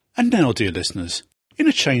And now, dear listeners, in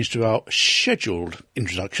a change to our scheduled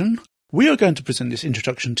introduction, we are going to present this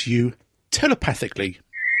introduction to you telepathically.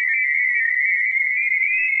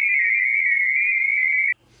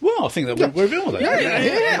 Well, I think that would reveal that.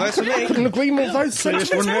 Yeah. I couldn't agree more with those two.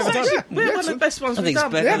 We're one of the best ones we've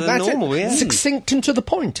done. I think it's better than normal, yeah. Succinct and to the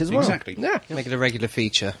point as well. Exactly. Yeah. Make it a regular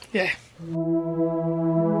feature. Yeah.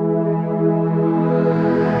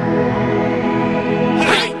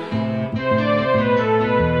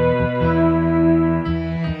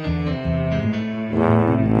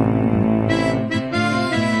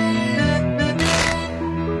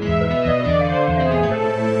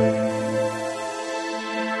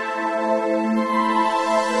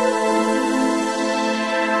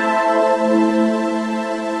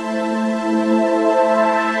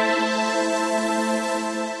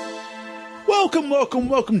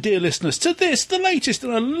 Welcome, dear listeners, to this, the latest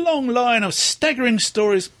in a long line of Staggering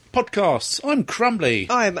Stories podcasts. I'm Crumbly.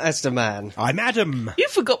 I'm Asda Man. I'm Adam. You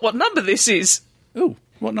forgot what number this is. Oh,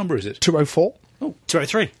 what number is it? 204? Oh,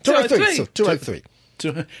 203. 203. So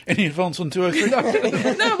 203. Any advance on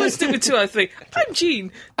 203? No, we'll stick with 203. I'm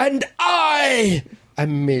Jean. And I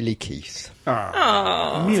am merely Keith.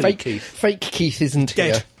 Merely Keith. Fake Keith isn't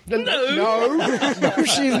Dead. here. No,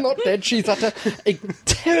 she's not dead. She's at a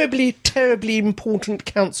terribly, terribly important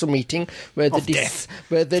council meeting where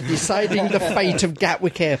they're deciding the fate of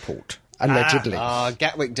Gatwick Airport, allegedly.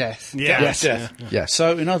 Gatwick death. Yeah. Yes. Death. Yes.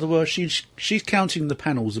 So, in other words, she's counting the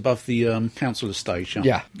panels above the councillor's stage.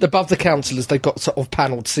 Yeah, above the councillors, they've got sort of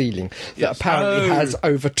panelled ceiling that apparently has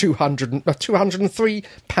over 203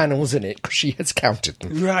 panels in it because she has counted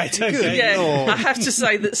them. Right, okay. Yeah, I have to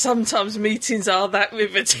say that sometimes meetings are that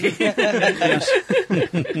riveting.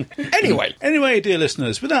 Anyway, dear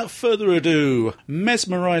listeners, without further ado,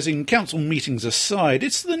 mesmerising council meetings aside,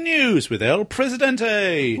 it's the news with El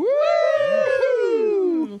Presidente. Woo!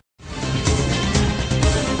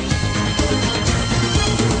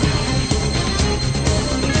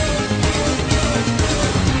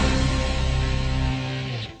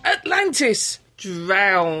 Atlantis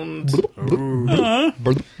drowned.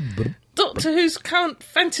 Doctor Who's current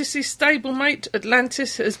fantasy stablemate,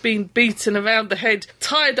 Atlantis, has been beaten around the head,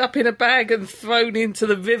 tied up in a bag and thrown into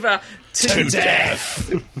the river to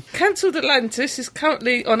death. Cancelled Atlantis is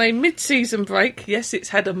currently on a mid-season break. Yes, it's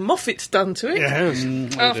had a Moffat done to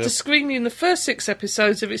it. After screening the first 6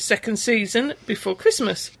 episodes of its second season before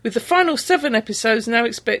Christmas, with the final 7 episodes now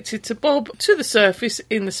expected to bob to the surface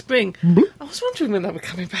in the spring. I was wondering when they were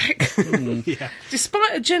coming back.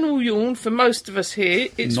 Despite a general yawn for most of us here,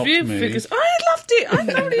 its Not viewing me. figures... I loved it. I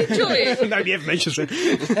thoroughly enjoyed it. Nobody ever mentions it.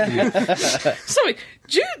 Sorry,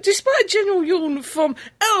 despite a general yawn from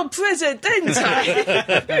El Presidente...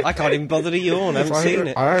 I can't even bother to yawn. I haven't seen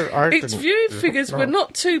it. Its viewing figures were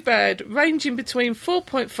not too bad, ranging between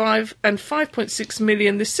 4.5 and 5.6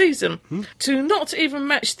 million this season. To not even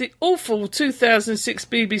match the awful 2006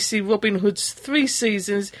 BBC Robin Hood's 3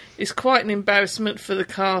 seasons is quite an embarrassment for the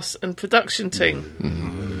cast and production team.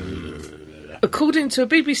 According to a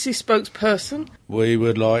BBC spokesperson, We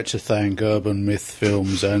would like to thank Urban Myth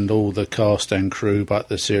Films and all the cast and crew, but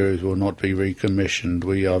the series will not be recommissioned.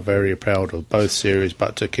 We are very proud of both series,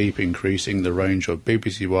 but to keep increasing the range of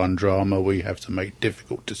BBC One drama, we have to make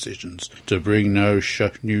difficult decisions to bring new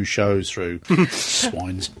shows through.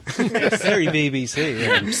 Swines. Very BBC.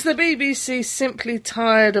 Yeah. perhaps the BBC simply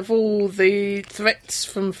tired of all the threats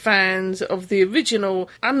from fans of the original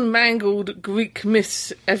unmangled Greek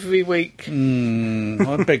myths every week.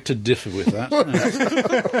 I beg to differ with that.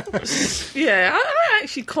 Yeah, I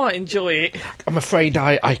actually quite enjoy it. I'm afraid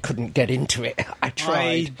I couldn't get into it. I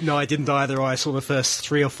tried. No, I didn't either. I saw the first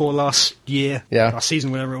 3 or 4 last year, last season,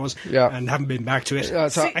 whatever it was, and haven't been back to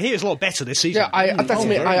it. So I hear it's a lot better this season. Yeah, that's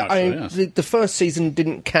me. very much so, yes. The first season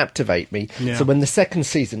didn't captivate me, Yeah. so when the second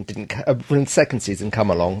season come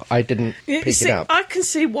along, I didn't pick it up. I can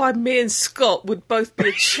see why me and Scott would both be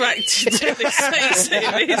attracted to this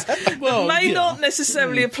series. Well, may not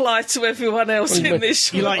necessarily apply to everyone else in this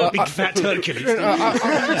show. You like big fat Hercules.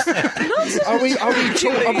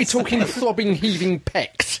 Are we talking throbbing, heaving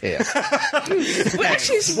pecs here? Well,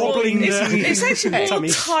 actually, it's actually more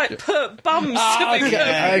tummies. tight pert bums to be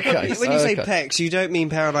Okay. When you say pecs, you don't mean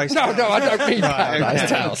Paradise No, House. I don't mean Paradise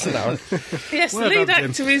okay. House. No. Yes, the Well lead done,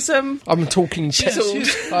 actor is I'm talking Chiseled.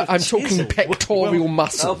 I'm talking pectoral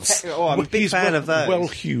muscles. I'm a big fan of those. Well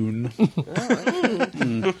hewn.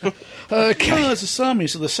 Okay. Well, as a summary,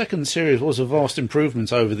 so the second series was a vast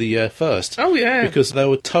improvement over the first. Oh, yeah. Because because they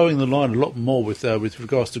were towing the line a lot more with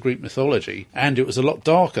regards to Greek mythology, and it was a lot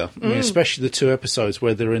darker. I mean, especially the 2 episodes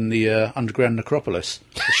where they're in the underground necropolis.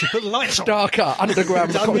 They should put the lights on. Darker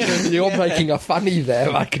underground. You're making a funny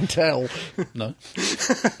there, I can tell. No.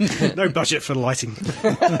 No budget for lighting.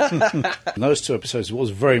 Those 2 episodes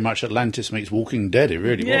was very much Atlantis meets Walking Dead. It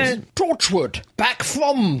really was. Torchwood, back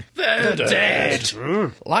from the dead.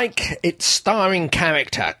 Like its starring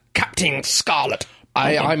character, Captain Scarlet.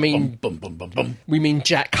 We mean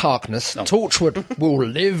Jack Harkness. Torchwood will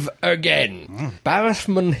live again.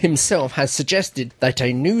 Barrowman himself has suggested that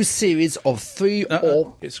a new series of 3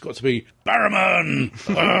 or... It's got to be Barrowman!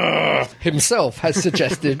 Himself has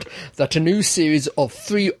suggested that a new series of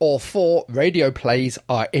 3 or 4 radio plays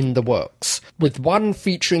are in the works, with one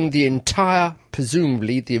featuring the entire,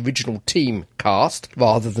 presumably the original team cast,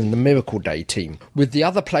 rather than the Miracle Day team, with the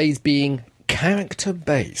other plays being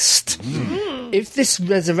character-based. If this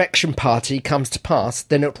resurrection party comes to pass,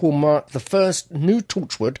 then it will mark the first new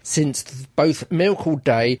Torchwood since both Miracle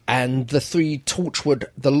Day and the 3 Torchwood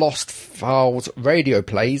The Lost Files radio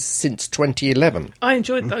plays since 2011. I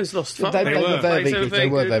enjoyed those Lost Files. They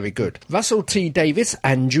were very good. Russell T. Davis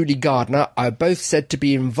and Julie Gardner are both said to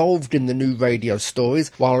be involved in the new radio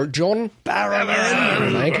stories, while John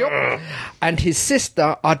Barrowman, thank you, and his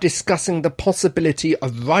sister are discussing the possibility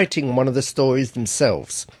of writing one of the stories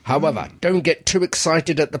themselves. However, don't get too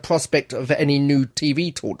excited at the prospect of any new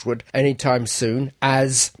TV Torchwood anytime soon,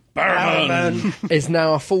 as Barrowman is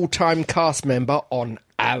now a full-time cast member on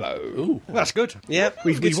Arrow. Ooh, that's good. Yeah,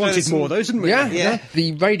 we wanted more of those, didn't we? Yeah.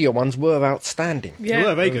 The radio ones were outstanding. Yeah. They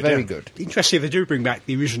were very good. Very good. Interesting if they do bring back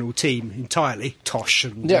the original team entirely. Tosh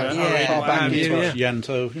and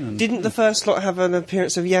Yanto. Didn't the first lot have an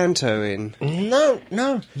appearance of Yanto in? No.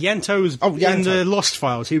 Yanto was in the Lost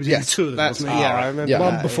Files. He was in 2 of them, wasn't he? I remember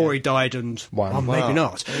one before he died and one maybe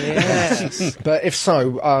not. Yes. But if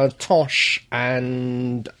so, Tosh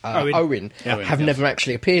and Owen have never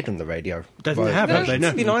actually appeared on the radio. They have they?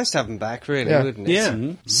 No. It'd be nice to have them back, really, wouldn't it? Yeah.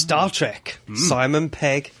 Star Trek. Simon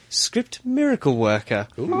Pegg, script miracle worker.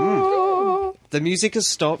 The music has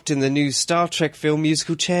stopped in the new Star Trek film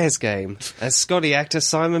musical Chairs game, as Scotty actor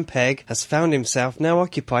Simon Pegg has found himself now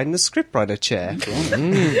occupied in the scriptwriter chair.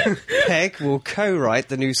 Pegg will co-write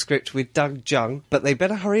the new script with Doug Jung, but they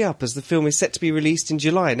better hurry up as the film is set to be released in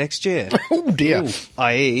July next year. Oh dear.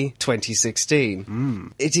 I.e.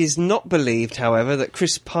 2016. It is not believed, however, that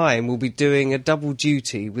Chris Pine will be doing a double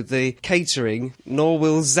duty with the catering, nor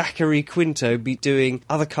will Zachary Quinto be doing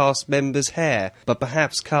other cast members' hair, but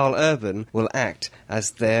perhaps Carl Urban will act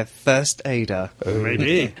as their first aider.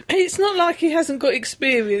 Maybe. It's not like he hasn't got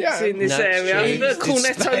experience in this area. The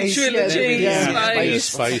Cornetto trilogy,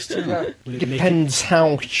 Space. Depends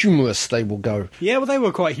how humorous they will go. Yeah, well, they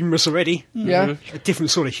were quite humorous already. Yeah. A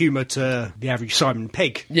different sort of humour to the average Simon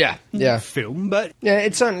Pegg film, but... Yeah,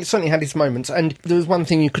 it certainly had its moments, and there was one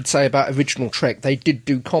thing you could say about original Trek, they did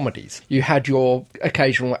do comedies. You had your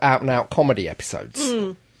occasional out-and-out comedy episodes.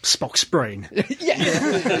 Spock's brain.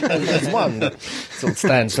 There's one that sort of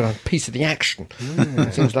stands for a piece of the action.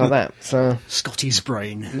 Things like that. So Scotty's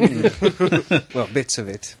brain. Well, bits of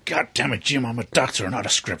it. God damn it, Jim, I'm a doctor and not a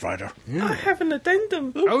scriptwriter. I have an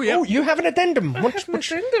addendum. Oh, yeah. Oh, you have an addendum.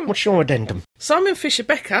 What's your addendum? Simon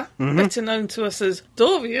Fisher-Becker, better known to us as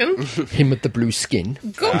Dorian, Him with the blue skin.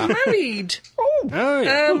 got married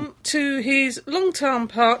to his long-term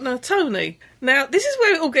partner, Tony. Now, this is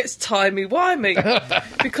where it all gets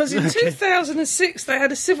timey-wimey, because in 2006 they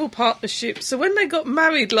had a civil partnership, so when they got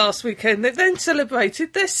married last weekend, they then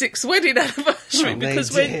celebrated their 6th wedding anniversary,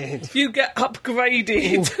 because when you get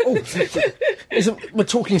upgraded... We're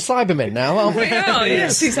talking Cybermen now, aren't we? We are,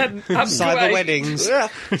 yes, he's had an upgrade. Cyber weddings. So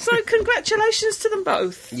congratulations to them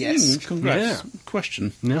both. Yes. Congrats.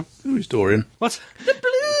 Question. Yeah. Who is Dorian? What? The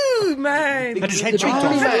Blue Man. Had his head chopped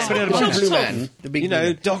off. The blue man. The big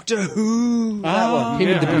man. Doctor Who. That one. Him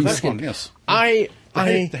with the blue skin. Yes.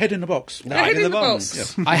 The head in the box. The head in the box.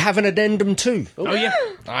 Yes. I have an addendum too. Oh, yeah.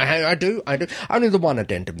 I do. Only the one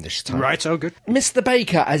addendum this time. Right, oh, good. Mr.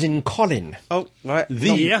 Baker, as in Colin. Oh, right.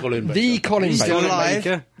 Colin Baker. The Colin He's Baker. still alive.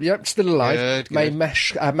 Baker. Yep, still alive. Good. May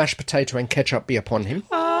mashed potato and ketchup be upon him.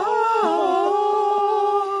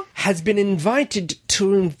 Has been invited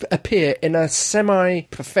to appear in a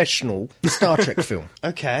semi-professional Star Trek film.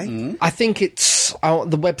 Okay. I think it's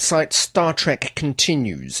the website Star Trek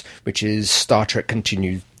Continues, which is Star Trek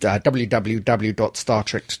Continues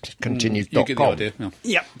www.StarTrekContinues.com. You get the idea.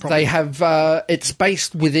 Yeah, they have. It's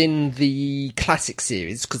based within the classic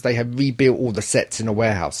series because they have rebuilt all the sets in a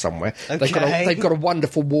warehouse somewhere. Okay. They've got a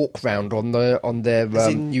wonderful walk round on their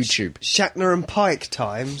YouTube. Shatner and Pike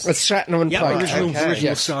times. Shatner and Pike.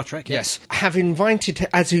 Original Star Trek. Yes. Have invited,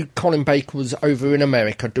 as Colin Baker was over in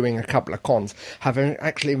America doing a couple of cons, have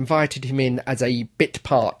actually invited him in as a bit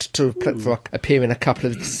part to appear in a couple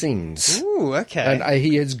of scenes. Ooh, okay. And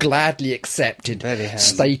he has gladly accepted,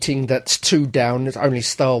 stating that 2 down, there's only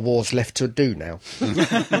Star Wars left to do now.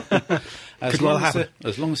 As long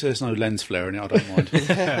as there's no lens flare in it, I don't mind.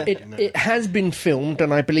 It has been filmed,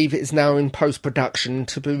 and I believe it is now in post-production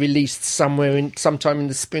to be released sometime in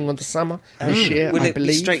the spring or the summer this year, Will I it believe.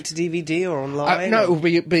 be straight to DVD or online? No, it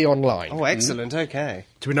will be online. Oh, excellent, okay.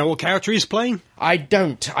 Do we know what character he's playing? I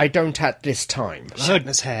don't at this time.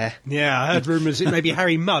 Shatner's hair. Yeah, I heard rumours it may be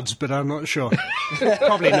Harry Mudd, but I'm not sure.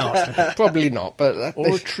 Probably not. Probably not, but...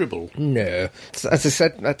 Or a Tribble. No. As I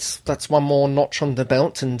said, that's one more notch on the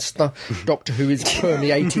belt, and Doctor Who is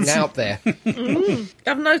permeating out there.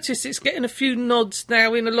 I've noticed it's getting a few nods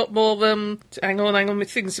now in a lot more... hang on, my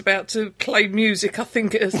thing's about to play music, I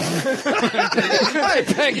think it is. I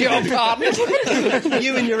beg your pardon.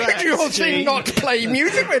 You and your Could your thing not play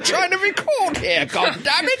music? We're trying to record here, god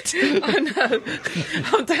damn it! I know.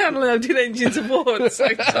 I'm downloading Engines of War at the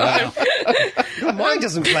same time. Mine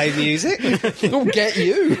doesn't play music. It'll get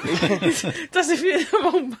you. Does it feel the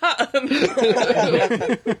wrong button?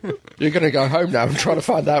 You're going to go home now and try to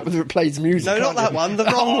find out whether it plays music. No, not that one, the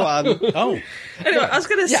wrong one. Oh. Anyway, I was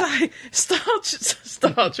going to say,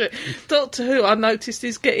 Star Trek, Doctor Who, I noticed,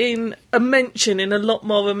 is getting a mention in a lot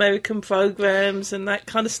more American programmes and that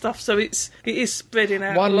kind of stuff, so it is spreading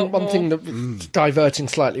out a lot One more. thing that, diverting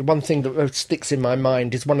slightly, one thing that sticks in my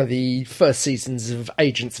mind is one of the first seasons of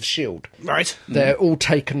Agents of S.H.I.E.L.D. Right. They're all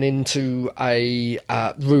taken into a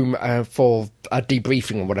room for a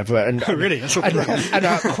debriefing or whatever. And, Oh, really? That's and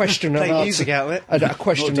a question and Play music out of it. and a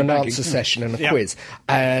question and debugging. answer session and a Yeah. quiz.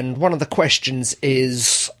 And one of the questions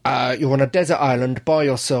is, you're on a desert island by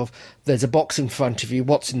yourself, there's a box in front of you,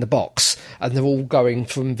 what's in the box? And they're all going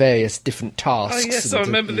from various different tasks. Oh, yes, and I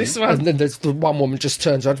remember this one. And then there's the one woman just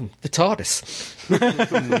turns around, the TARDIS.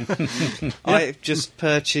 I just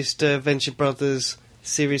purchased Venture Brothers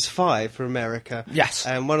Series 5 for America. Yes.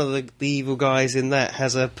 And one of the evil guys in that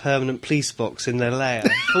has a permanent police box in their lair.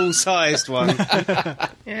 Full-sized one.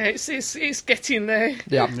 Yeah, it's getting there.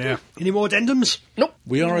 Yeah. Yeah. Any more addendums? Nope.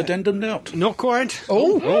 We are addendum out. Not quite.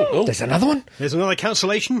 Oh, there's another one? There's another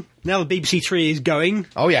cancellation. Now the BBC Three is going.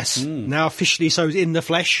 Oh, yes. Now officially so is In the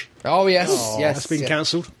Flesh. Oh, yes. Yes. That's been yeah.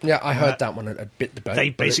 cancelled. Yeah, I heard that one a bit debate. They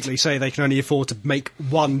basically say they can only afford to make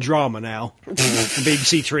one drama now on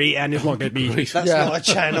BBC Three, and it's not going to be... That's Yeah. not a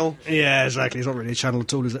channel. Yeah, exactly. It's not really a channel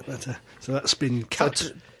at all, is it? But, so that's been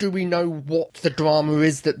cut. Do we know what the drama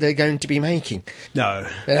is that they're going to be making? No.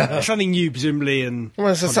 Yeah. Something new, presumably, and... Well,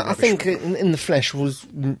 I think In the Flesh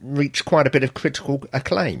reached quite a bit of critical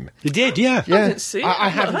acclaim. It did, yeah. Yeah, didn't see it. I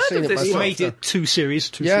I've not haven't heard seen of it this He myself. made it two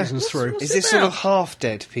seasons through. What's Is it this sort of about?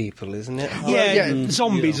 half-dead people, isn't it? yeah.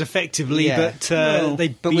 Zombies, effectively, Yeah. but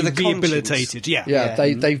they've but been with a rehabilitated. Yeah. Yeah,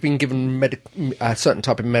 they've been given a certain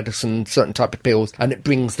type of medicine, certain type of pills, and it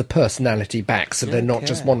brings the personality back, so they're not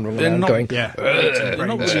just wandering They're around not- going... Yeah. They're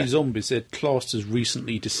not really zombies, they're classed as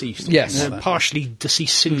recently deceased. or Yes. something like that. Partially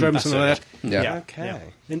deceased syndrome, that's something like it. that. Yeah. Okay.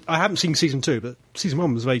 And I haven't seen season 2, but season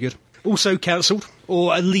 1 was very good. Also cancelled,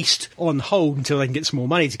 or at least on hold until they can get some more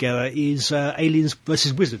money together, is Aliens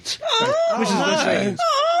vs. Wizards. Wizards vs. Aliens.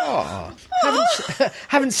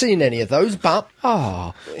 Haven't seen any of those, but...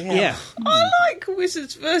 Yeah. I like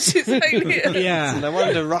Wizards versus Aliens. Yeah. No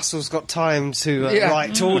wonder Russell's got time to Yeah.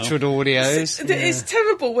 write tortured audios. It's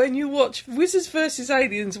terrible when you watch Wizards vs.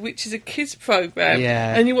 Aliens, which is a kids' programme,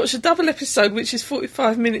 Yeah. and you watch a double episode, which is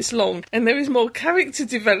 45 minutes long, and there is more character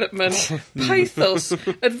development, pathos,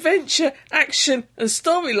 adventure, action, and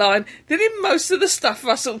storyline than in most of the stuff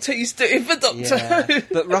Russell T's doing for Doctor Who.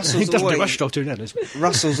 But He Russell's doesn't do much always, stuff doing that, does he?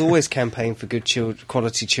 Russell's always campaigned for good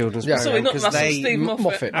quality children's Yeah. Sorry, not programmes Russell, they Steve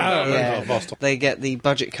Moffat. Yeah, they get the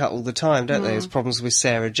budget cut all the time, don't they? There's problems with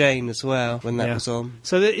Sarah Jane as well when that Yeah. was on.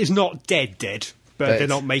 So that is not dead, but they're It's-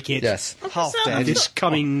 not making it Yes. Half So- dead. this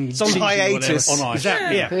coming It's on season or hiatus. whatever. On ice. Is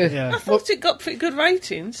that, yeah. I thought it got pretty good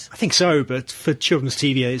ratings. I think so, but for children's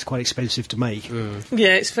TV, it's quite expensive to make.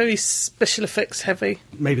 Yeah, it's very special effects heavy.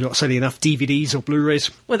 Maybe not selling enough DVDs or Blu-rays.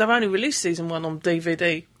 Well, they've only released season 1 on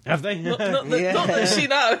DVD. Have they? Not that she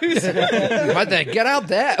knows. Right there, get out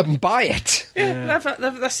there and buy it. Yeah,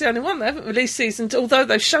 that's the only one. They haven't released season 2, although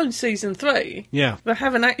they've shown season 3. Yeah. They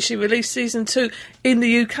haven't actually released season 2 in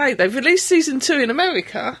the UK. They've released season 2 in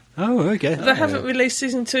America. Oh, okay. They haven't released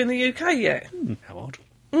season 2 in the UK yet. How odd.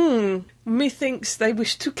 Methinks they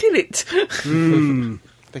wish to kill it.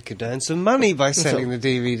 They could earn some money by selling the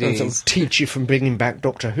DVDs. That'll teach you from bringing back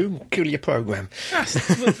Doctor Who. Kill your programme.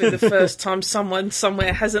 That would be the first time someone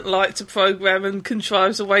somewhere hasn't liked a programme and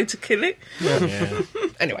contrives a way to kill it. Yeah.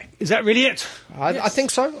 Anyway, Is that really it? I think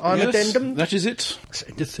so. I'm Yes, addendum. that is it. Let's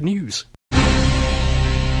end the news.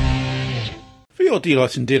 For your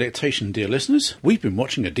delight and delectation, dear listeners, we've been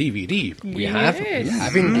watching a DVD. We have. Yes. We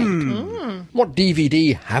have indeed. What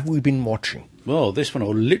DVD have we been watching? Well, this one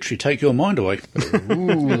will literally take your mind away.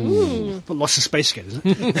 But lots of space again, isn't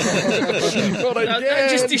it? That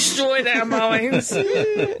just destroyed our minds.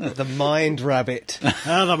 The Mind Rabbit.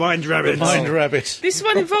 The Mind Rabbit. Mind Rabbit. This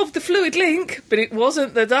one involved the fluid link, but it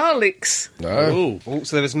wasn't the Daleks. No. Oh,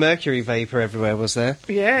 So there was mercury vapour everywhere, was there?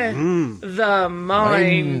 Yeah. The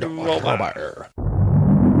Mind Robber.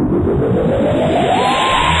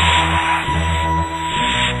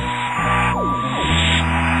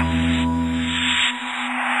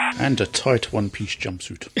 and a tight one-piece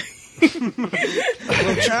jumpsuit.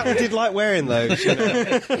 Well, Chapman did like wearing those. You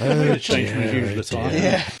know. Change from his usual attire.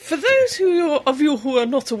 Yeah. For those of you who are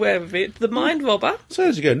not aware of it, the Mind Robber. So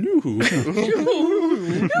as again, Yoo-hoo.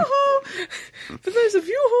 For those of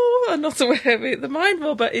you who are not aware of it, the Mind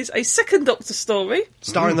Robber is a second Doctor story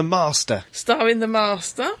Starring the Master. starring the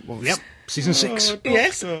Master. Yep. Season 6.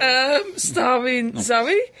 Yes, starring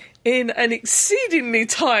Zoe in an exceedingly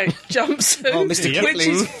tight jumpsuit, Oh, Mr. which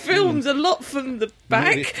Kipling. is filmed a lot from the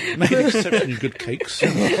back, made exceptionally good cakes.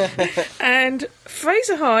 and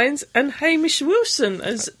Fraser Hines and Hamish Wilson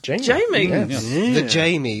as Jamie. Jamie. Yes. The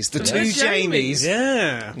Jamies. The two Jamies. Jamies.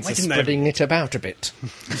 Yeah. So spreading it about a bit.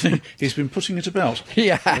 He's been putting it about.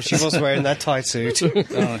 Yeah. She was wearing that tie suit. No,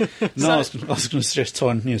 I was going to suggest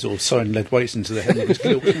tying sort of sewing lead weights into the hem of his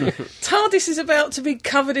kilt. TARDIS is about to be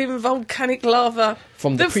covered in volcanic lava.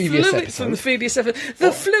 From the previous fluid, episode. From the previous episode.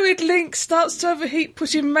 The fluid link starts to overheat,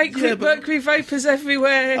 pushing mercury vapours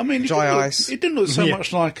everywhere. I mean, Dry ice. It didn't look so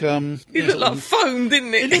much like... it looked like foam,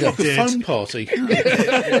 didn't it? It looked like a did. phone party.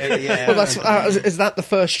 Yeah. Well, that's, is that the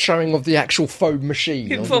first showing of the actual foam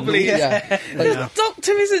machine? It probably is. Yeah. The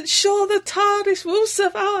Doctor isn't sure the TARDIS will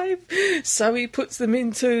survive, so he puts them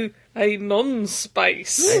into a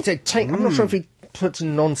non-space. I'm not sure if he puts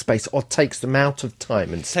in non-space or takes them out of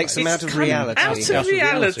time and Takes them space. out of Come reality. Out Out of of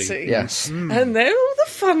reality. reality. Yes. And there all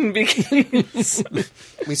the fun begins.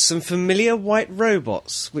 With some familiar white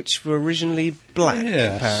robots, which were originally black,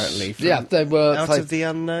 Yes. apparently. From Yeah, they were... Out of the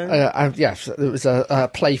Unknown. yes, it was a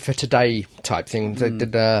play for today type thing. They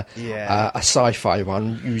did a sci-fi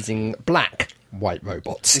one using black white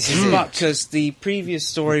robots. This is it, because the previous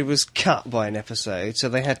story was cut by an episode, so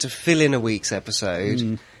they had to fill in a week's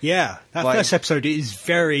episode. Yeah. That Like- first episode is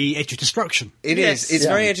very Edge of Destruction. It Yes. is. It's Yeah.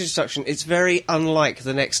 very Edge of Destruction. It's very unlike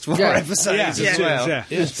the next four Yeah. episodes Yeah. as it is, well. yeah.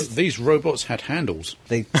 Yes, but these robots had handles.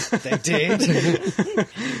 They did.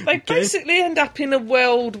 They basically end up in a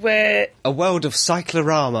world where A world of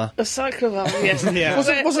cyclorama. a cyclorama, yes. Yeah.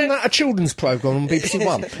 Wasn't that a children's programme on BBC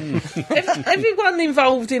One? Everyone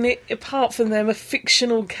involved in it, apart from them, are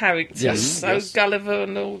fictional characters. Yes. So Yes. Gulliver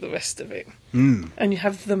and all the rest of it. And you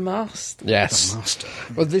have the Master. Yes. Master.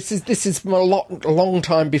 Well, this is from a long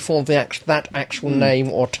time before that actual name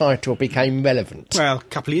or title became relevant. Well, a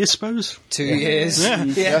couple of years, suppose. 2 years.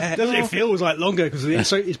 Yeah. Doesn't it feels like longer because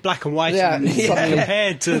it's black and white Yeah. and Yeah.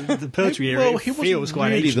 compared to the Purge era, Well, it he feels wasn't quite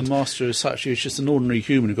really ancient. the master as such. He was just an ordinary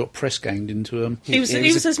human who got press ganged into him. He was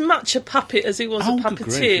as much a puppet as he was Oh, a good puppeteer,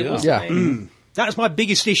 grief, yeah. wasn't Yeah. he? That's my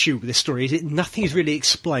biggest issue with this story, is that nothing is really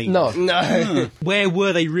explained. No. No. Where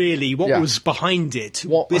were they really? What Yeah. was behind it?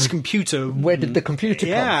 What- This computer... Where did the computer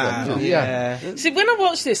Yeah. come from? Yeah. See, when I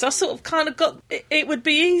watched this, I sort of kind of got... It would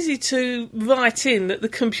be easy to write in that the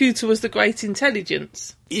computer was the great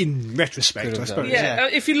intelligence. In retrospect, I suppose. Yeah,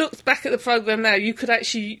 if you looked back at the program now, you could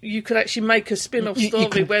actually make a spin-off You story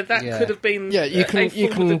can- where that Yeah. could have been. Yeah, you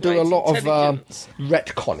can do a lot of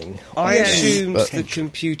retconning. I Yeah. assumed But- the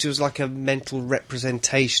computer was like a mental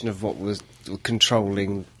representation of what was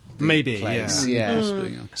controlling the Maybe, place. yeah. Yeah. Possibly,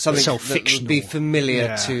 yeah. Something that Self-fictional. would be familiar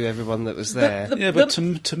Yeah. to everyone that was there. Yeah, but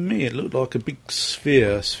to me it looked like a big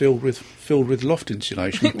sphere filled with loft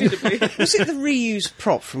insulation. Was it the reused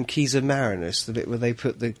prop from Keys of Marinus, the bit where they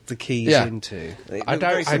put the keys Yeah. into? It I looked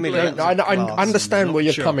very familiar. I understand where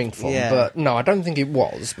you're Sure. coming from, Yeah. but no, I don't think it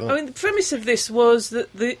was. But I mean, the premise of this was that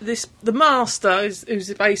the master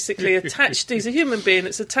who's basically attached. He's a human being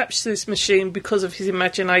that's attached to this machine because of his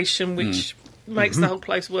imagination, which makes the whole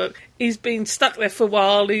place work. He's been stuck there for a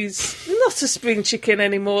while. He's not a spring chicken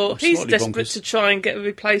anymore. He's Slightly desperate bonkers. to try and get a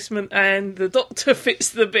replacement, and the doctor fits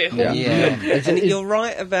the bill. Yeah, and you're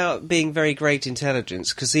right about being very great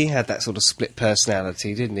intelligence, because he had that sort of split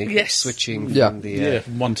personality, didn't he? Yes. Switching Yeah. from the... Yeah,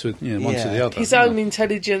 from one to the other. His own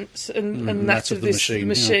intelligence and that of this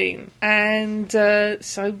machine. And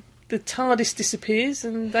so the TARDIS disappears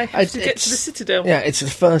and they have to get to the Citadel. Yeah, it's the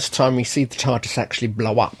first time we see the TARDIS actually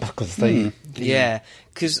blow up, because the Yeah,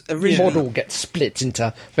 because originally... model gets split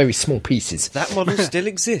into very small pieces. That model still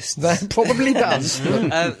exists. That probably does.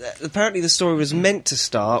 Apparently the story was meant to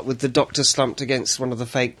start with the Doctor slumped against one of the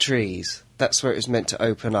fake trees. That's where it was meant to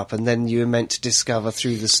open up, and then you were meant to discover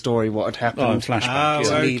through the story what had happened Oh, in flashback.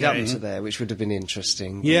 to lead up okay. to there, which would have been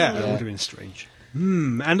interesting. Yeah, that would have been strange.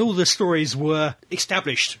 And all the stories were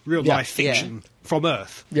established real-life fiction from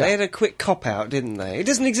Earth. Yeah. They had a quick cop-out, didn't they? It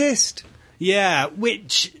doesn't exist. Yeah,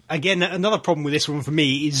 which, again, another problem with this one for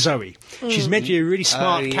me is Zoe. She's meant to be a really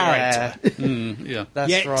smart character. Yeah. That's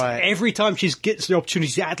Yet, right. every time she gets the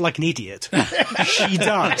opportunity to act like an idiot, she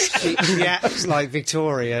does. She acts like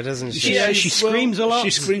Victoria, doesn't she? Yeah, she screams a lot. She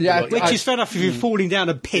screams Yeah, a lot. Which is fair enough if you're falling down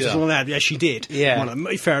a pit Yeah. and all that. Yeah, she did. Yeah.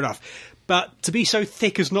 Well, fair enough. But to be so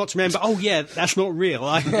thick as not to remember, oh yeah, that's not real,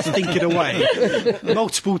 I can think it away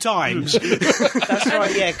multiple times. That's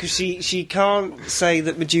right, yeah, because she can't say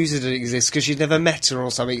that Medusa didn't exist because she'd never met her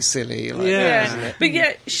or something silly. Like that, isn't Yeah, it? but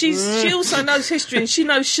yeah, she also knows history, and she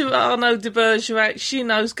knows Cyrano de Bergerac, she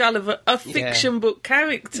knows Gulliver, are fiction book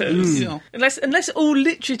characters. Yeah. Unless all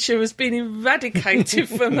literature has been eradicated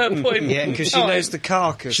from her point. Yeah, because she knows the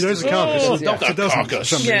carcass. She knows the carcass, Oh, the Doctor doesn't for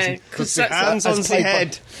some Yeah, reason. because The that's hands on the played by-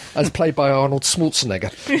 head. As played by Arnold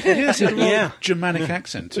Schwarzenegger. He has a Yeah. Germanic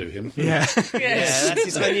accent to him. Yeah. Yeah, yes. that's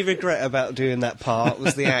his only regret about doing that part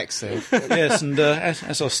was the accent. Yes, and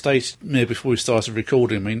as I stated before we started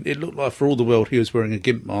recording, I mean, it looked like for all the world he was wearing a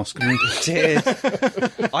gimp mask. I mean,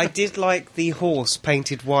 I did like the horse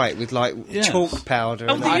painted white with like Yes. chalk powder.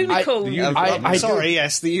 Oh, and the that. unicorn. I do- Sorry,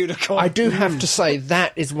 yes, the unicorn. I do have to say,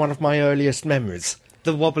 that is one of my earliest memories.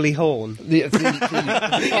 The wobbly horn. It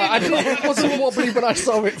wasn't wobbly when I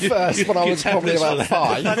saw it first, when I was probably about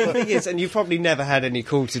 5. The thing is, and you've probably never had any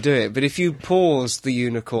call to do it, but if you pause the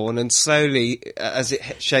unicorn and slowly, as it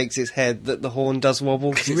shakes its head, that the horn does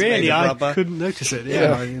wobble. 'cause it's made Really, of I rubber. couldn't notice it.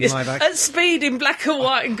 Yeah, in Yes, live action. at speed in black and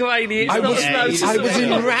white and grainy, it's I not was, noticeable. I was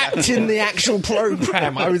enwrapped in the actual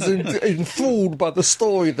programme. I was enthralled by the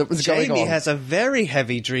story that was going Jamie on. has a very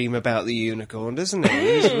heavy dream about the unicorn, doesn't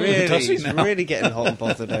he? He's really getting hot and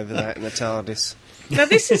bothered over that in the TARDIS. Now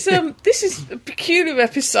this is a peculiar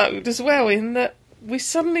episode as well, in that we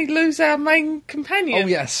suddenly lose our main companion. Oh,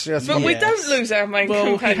 yes. But we Yes. don't lose our main well,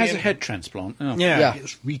 he companion. has a head transplant. Oh. Yeah,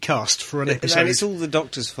 it's recast for an episode. And it's all the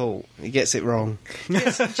Doctor's fault. He gets it wrong. Jamie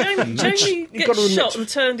You've gets got to admit- shot and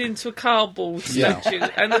turned into a cardboard Yeah. statue,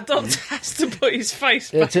 and the Doctor has to put his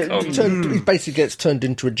face Yeah, back on. he basically gets turned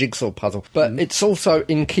into a jigsaw puzzle. But it's also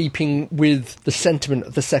in keeping with the sentiment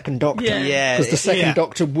of the Second Doctor. Yeah. Yeah, Because the Second yeah.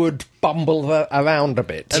 Doctor would bumble around a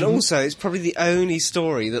bit. And also, it's probably the only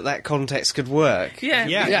story that context could work. Yeah.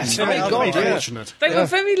 Yeah, Yes, it's very thank God, yeah. unfortunate. They were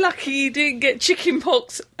very lucky he didn't get chicken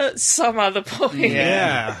pox at some other point.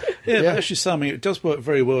 Yeah. Yeah, but actually, something it does work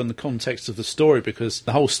very well in the context of the story because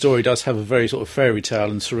the whole story does have a very sort of fairy tale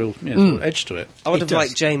and surreal sort of edge to it. I would It have does.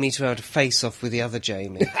 liked Jamie to be able to face off with the other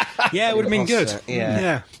Jamie. Yeah, it would have been good. Imposter,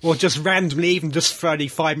 yeah. Or just randomly, even just for only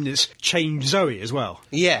 5 minutes, change Zoe as well.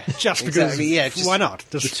 Yeah. Just because. Exactly, yeah, just- why not?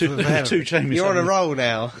 Just Two, for the hell of two it. Jamies. You're on a having- roll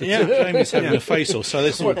now. Yeah. Jamie's having a face off, so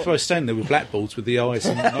they're sort of both standing there with blackboards with the eyes.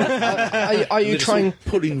 And, Are you they're trying? sort of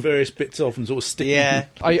pulling various bits off and sort of sticking? Yeah.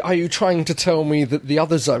 Are you trying to tell me that the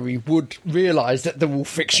other Zoe would realise that they're all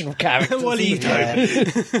fictional characters? Well, you know.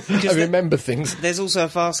 I remember things. There's also a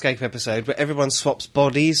Farscape episode where everyone swaps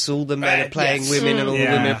bodies, all the men are playing yes. women and all the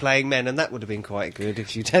Yeah. women are playing men, and that would have been quite good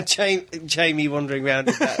if you'd had Jamie wandering around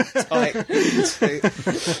in that tight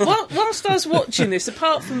suit. Whilst I was watching this,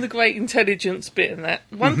 apart from the great intelligence bit and that,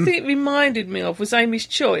 one thing it reminded me of was Amy's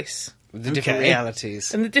Choice. The different Okay.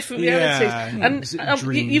 realities. And the different Yeah. realities, Is it and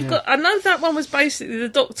dream, you've yeah. got. I know that one was basically the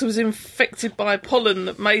Doctor was infected by pollen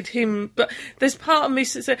that made him. But there's part of me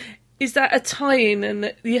that says, is that a tie-in? And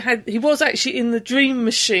that he was actually in the dream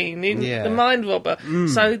machine in Yeah. the Mind Robber.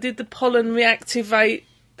 So did the pollen reactivate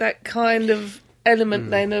that kind of element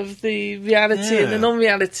then of the reality and the Yeah.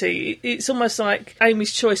 non-reality? It's almost like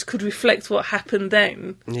Amy's Choice could reflect what happened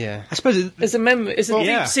then Yeah. I suppose as a memory, as a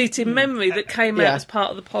yeah. deep-seated memory that came Yeah. out as part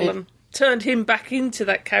of the pollen. turned him back into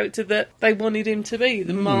that character that they wanted him to be,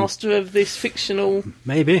 the master of this fictional...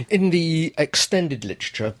 Maybe. In the extended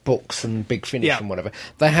literature, books and Big Finish Yeah. and whatever,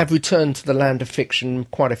 they have returned to the land of fiction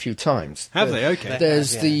quite a few times. Have they? Okay.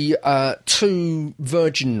 There's the two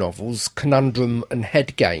Virgin novels, Conundrum and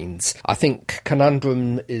Head Games. I think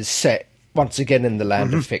Conundrum is set once again in the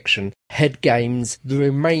land of fiction. Head Games, the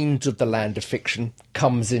remains of the land of fiction,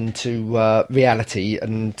 comes into reality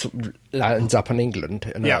and lands up in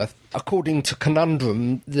England and Yeah. Earth. According to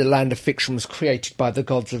Conundrum, the land of fiction was created by the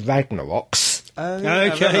gods of Ragnaroks. Oh, yeah, I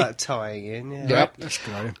Okay. remember that tying in, yeah. Yep. That's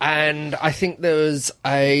good. And I think there was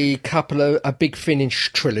a Big Finish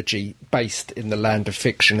trilogy based in the land of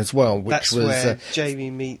fiction as well, which That's was where Jamie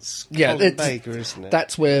meets yeah, Colin it's- Baker, isn't it?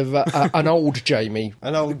 that's where an old Jamie.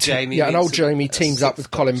 An old Jamie Yeah, an meets old Jamie a teams up sixth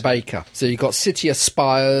with Colin Doctor. Baker. So you've got City of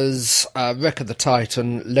Spires, Wreck of the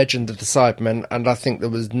Titan, Legend of the Cybermen, and I think there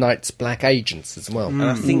was Knight's Black Agents as well. And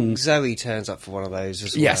I think Zoe turns up for one of those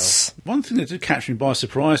as well. Yes. One thing that did catch me by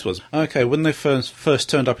surprise was, okay, when they first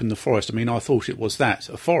turned up in the forest, I mean, I thought it was a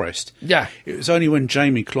forest. Yeah. It was only when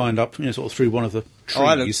Jamie climbed up, sort of through one of the trees. Oh,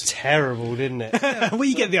 that looked terrible, didn't it? Well,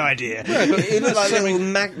 you get the idea. It looked like little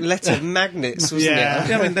letter magnets, wasn't Yeah. it?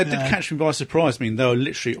 Yeah, I mean, they did catch me by surprise. I mean, they were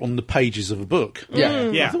literally on the pages of a book. Yeah.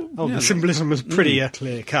 Yeah. Oh, the symbolism was pretty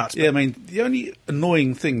clear cut. Yeah, I mean, the only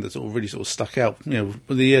annoying thing that really stuck out,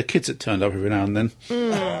 were the kids that turned up every now and then.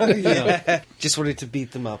 Just wanted to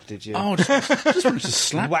beat them up, did you? Oh, just wanted to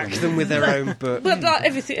slap Whack them with their own book. But like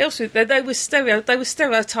everything else, they were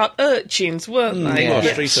stereotype urchins, weren't they? Well,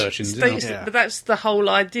 Yeah. street urchins, yeah. But that's the whole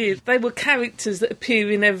idea. They were characters that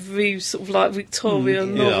appear in every sort of like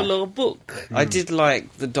Victorian novel or book. I did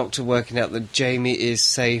like the Doctor working out that Jamie is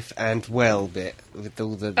safe and well bit with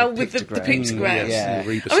all the With the pictograms. pictograms. Yeah. the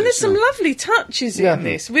rebuses, I mean, there's some yeah. lovely touches Yeah. in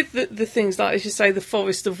this with the things like, as you say, the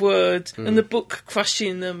forest of words and the book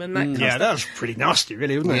crushing them and that kind of Yeah, stuff. that was pretty nasty,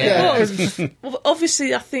 really, wasn't it? Yeah. Well,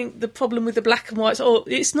 obviously, I think the problem with the black and whites, or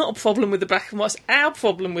it's not a problem with the black and whites, our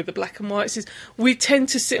problem with the black and whites is we tend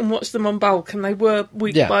to sit and watch them on bulk, and they were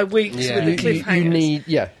week Yeah. by week Yeah. with the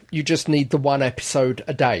cliffhangers. You just need the one episode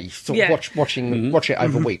a day. So Yeah. watch it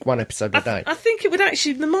over a week, one episode a day. I think it would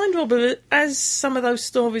actually, the Mind Robber, as some of those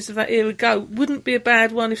stories of that era go, wouldn't be a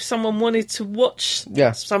bad one if someone wanted to watch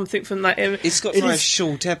Yeah. something from that era. It's got It nice is-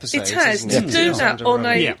 short episodes. It has hasn't to it? do It's that under on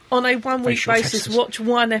rubber. Yeah. a 1 week short basis. episodes. Watch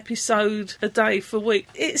one episode a day for a week.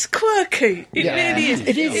 It's quirky. It Yeah. really is.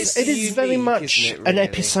 It is. It is very unique, much isn't it, an really?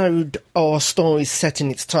 episode or story set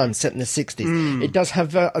in its time, set in the 60s. It does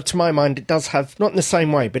have, to my mind, it does have, not in the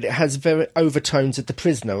same way, but it has very overtones of The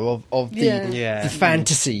Prisoner, of the, Yeah. the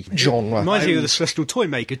fantasy genre. Reminds me of the Celestial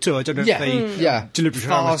Toymaker, too. I don't know Yeah. if they Yeah. deliberately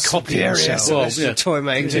try Far and copy superior themselves. Celestial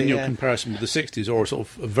Toymaker. Continual Yeah. comparison with the 60s, or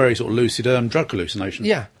a very lucid drug hallucination.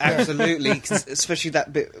 Yeah. Absolutely, 'cause especially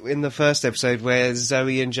that bit in the first episode where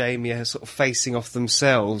Zoe and Jamie are sort of facing off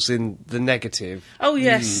themselves in the negative, Oh,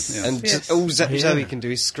 yes. and Yes. just all Zoe can do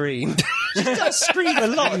is scream. She does scream a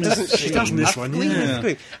lot, doesn't she? She does in this one, yeah.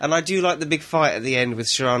 Scream. And I do like the big fight at the end with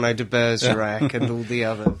Cyrano de Bergerac and all the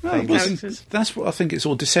other Well, famous. characters. that's what I think. It's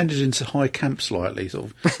all descended into high camp slightly,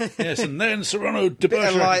 Yes, and then Serrano de Bit of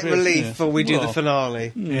Bergerac light appears, relief yeah. before we do the Well,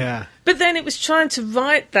 finale. Yeah. But then it was trying to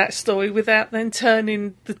write that story without then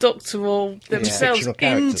turning the Doctor or themselves Fictional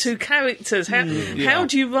characters. into characters. How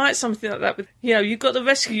do you write something like that? With you've got to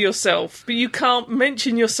rescue yourself, but you can't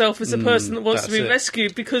mention yourself as a person that wants to be that's it.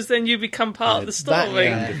 rescued because then you become part of the story.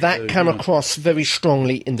 That came across very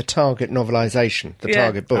strongly in the Target novelisation, the Yeah.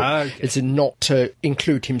 Target book. Okay. It's not to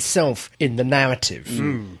include himself in the narrative.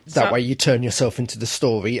 That So- way you turn yourself into the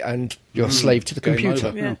story and you're a slave to the Game computer.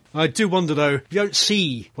 over. Yeah. I do wonder, though, you don't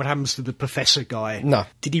see what happens to the Professor guy. No.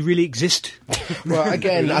 Did he really exist? Well,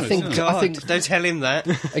 again, I think Don't tell him that.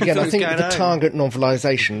 again, I What's think going the on? Target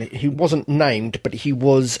novelisation, he wasn't named, but he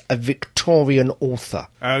was a Victorian author.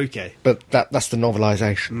 Okay. But that's the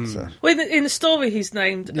novelisation. So. Well, in the story he's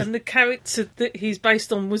named, and the character that he's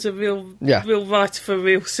based on was a real Yeah. writer for a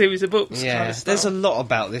real series of books. Yeah, kind of there's a stuff. lot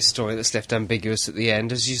about this story that's left ambiguous at the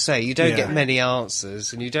end. As you say, you don't Yeah. get many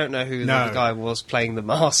answers, and you don't know who No. the guy was playing the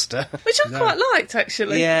master. Which I quite liked,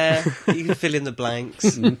 actually. Yeah, you can fill in the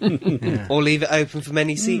blanks. Or leave it open for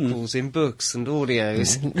many sequels in books and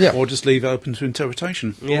audios. Yeah. Or just leave it open to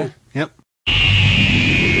interpretation. Yeah. Yep.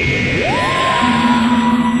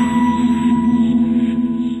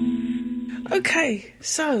 Okay,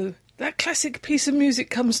 so that classic piece of music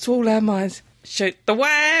comes to all our minds. Shoot the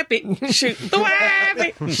wabbit, shoot the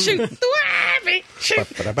wabbit, shoot the wabbit, shoot.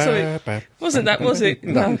 Sorry, wasn't that, was it?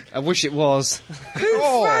 No. I wish it was.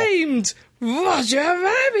 Who framed Roger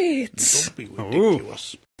Rabbit? Don't be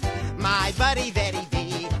ridiculous. My buddy Betty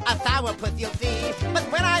B a sourpuss you'll see.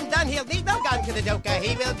 But when I'm done, he'll need no gun to the joker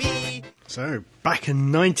he will be. So, back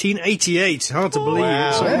in 1988. Hard to believe.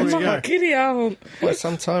 Wow. So, there we go. Giddy aunt. Quite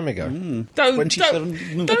some time ago. Don't 27.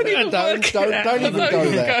 even Don't work it out. even go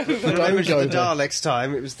there. When I Don't was go at the there. Daleks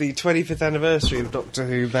time, it was the 25th anniversary of Doctor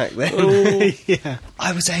Who back then. Yeah.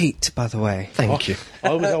 I was 8, by the way. Thank you.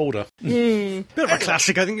 I was older. Bit of a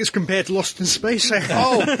classic, I think, it's compared to Lost in Space.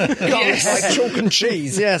 Oh, God, it's like chalk and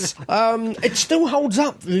cheese, yes. It still holds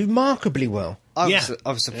up remarkably well. I Yeah.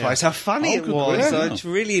 was surprised how funny it good was. work. I just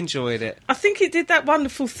really enjoyed it. I think it did that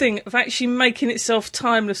wonderful thing of actually making itself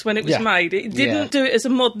timeless when it was Yeah. made. It didn't Yeah. do it as a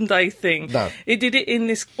modern day thing. No. It did it in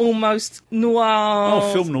this almost noir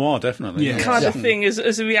Oh, film noir, definitely. Yeah. kind of thing as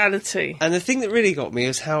a reality. And the thing that really got me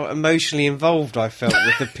was how emotionally involved I felt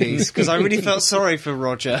with the piece, because I really felt sorry for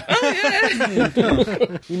Roger.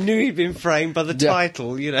 You knew he'd been framed by the Yeah.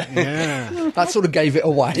 title, you know. Yeah. That sort of gave it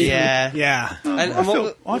away. Yeah. Yeah. And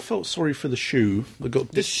I felt sorry for the shoe that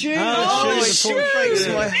got the shoe, Oh, it the shoe shoe. breaks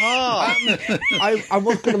my heart. I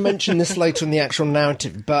was going to mention this later in the actual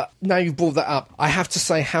narrative, but now you've brought that up, I have to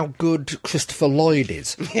say how good Christopher Lloyd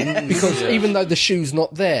is. Because even though the shoe's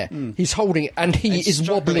not there, he's holding it and he It's is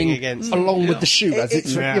struggling wobbling against along with the shoe. As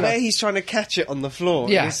it's, Yeah. you know, Where he's trying to catch it on the floor.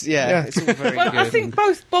 Yeah. It's, Yeah. it's all very Well, good. I think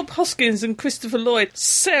both Bob Hoskins and Christopher Lloyd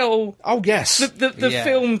sell oh, yes. the Yeah.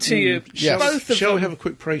 film to you. Yes. Both of Shall them. we have a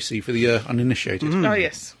quick précis for the uninitiated? Oh,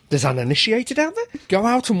 yes. There's uninitiated out there? Go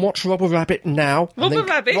out and watch Robber Rabbit now. and Robber then-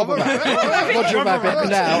 Rabbit? Roger Rabbit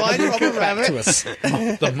now. Mind And then Robber get back Rabbit. to us.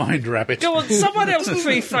 The Mind Rabbit. Go on, someone else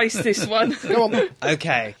preface this one. Go on.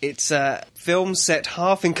 Okay, it's a film set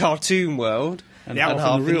half in cartoon world and half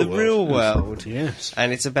half in the in the real world. Yes.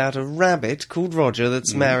 And it's about a rabbit called Roger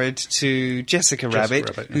that's married to Jessica Rabbit,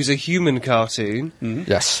 Rabbit, yeah. who's a human cartoon,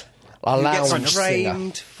 Yes. A who lounge gets singer.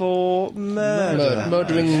 framed for murder.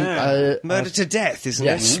 Murdering... Murder to death, isn't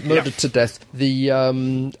yes, it? murdered to death. The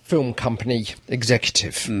film company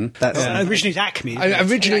executive. That's Originally it's Acme. isn't it?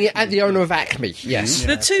 Originally at the owner of Acme, yes.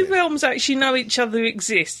 The two realms actually know each other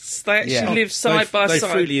exists. They actually Yeah. live side by they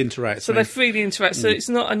side. freely interact. So they freely interact. So it's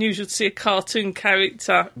not unusual to see a cartoon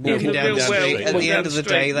character in walking the down real the world. street. At the end of the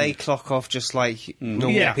day, they clock off just like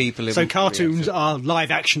normal people. in So real cartoons life. are live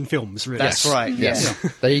action films, really. That's right. Yes. Yeah.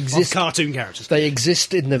 They Of exist. cartoon characters. They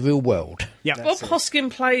exist in the real world. Yeah. Bob Hoskin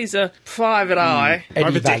plays a private eye, Eddie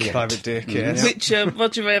Private Dick. Valiant. Private Dick, yes. which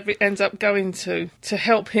Roger Rabbit ends up going to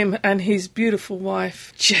help him and his beautiful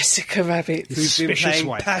wife, Jessica Rabbit. Who's been Suspicious playing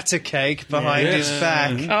wife. patter cake behind Yeah. his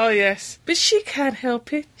back. Oh, yes. But she can't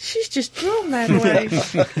help it. She's just drawn that way.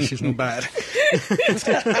 She's not bad.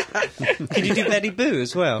 Can you do Betty Boo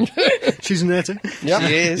as well? She's in there too. Yeah.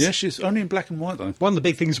 She is. Yeah, she's only in black and white though. One of the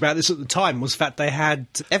big things about this at the time was that they had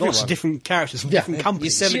lots Everyone. of different characters from Yeah. different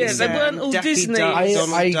companies. Yosemite Yeah, they Sam, weren't all Daffy Disney. Duck,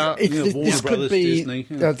 Donald Duck. this Warner could Brothers, be Disney,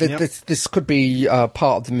 yeah. this could be part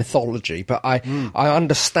of the mythology, but I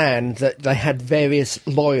understand that they had various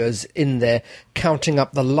lawyers in there counting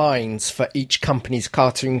up the lines for each company's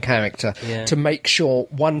cartoon character Yeah. to make sure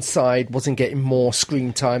one side wasn't getting more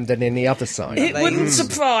screen time than any other side. It They- wouldn't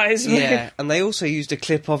surprise me. Yeah, and they also used a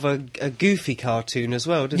clip of a Goofy cartoon as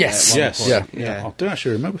well, didn't Yes. they? at one Yes, point? Yeah. I do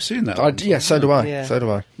actually remember seeing that. Yeah, so do I. Yeah. So do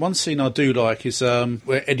I. One scene I do like is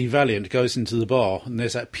where Eddie Valiant goes into the bar and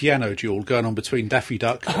there's that piano duel going on between Daffy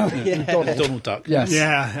Duck and Donald Duck. Yes.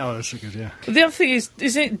 Yeah, oh, that's so good, yeah. The other thing is,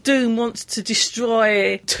 isn't it Doom wants to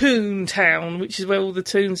destroy Toontown, which is where all the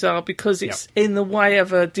tunes are, because it's in the way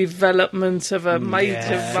of a development of a major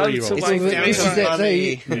motorway. This is it.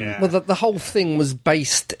 Funny. Yeah. Well, the whole thing was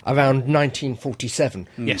based around 1947,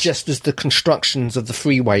 Yes. just as the constructions of the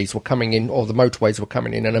freeways were coming in, or the motorways were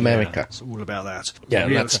coming in America. It's all about that. Yeah,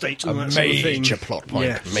 Real that's estate a and that sort of thing. major plot point.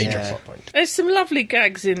 Yes. Major Yeah. plot point. There's some lovely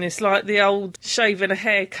gags in this, like the old shave and a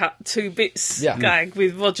haircut 2 bits Yeah. gag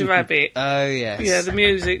with Roger Rabbit. Oh, yes. Yeah, the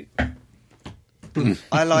music.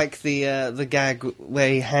 I like the gag where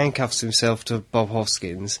he handcuffs himself to Bob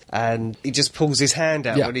Hoskins and he just pulls his hand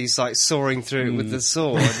out Yeah. when he's like sawing through it with the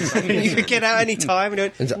sword. It's like, you could get out any time.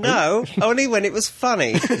 And he went, no, only when it was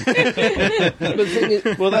funny. But the thing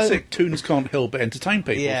is, Well, that's it. Tunes can't help but entertain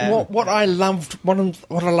people. Yeah. what I loved, what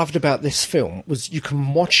I loved about this film was you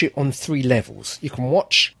can watch it on 3 levels. You can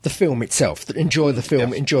watch the film itself, enjoy the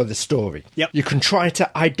film, enjoy the story. Yep. You can try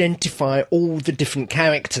to identify all the different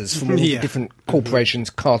characters from all the Yeah. different corporate corporations,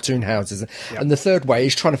 cartoon houses. And the third way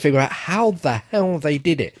is trying to figure out how the hell they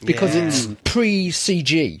did it, because it's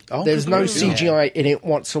pre-CG. There's no CGI in it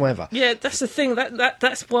whatsoever. Yeah, that's the thing.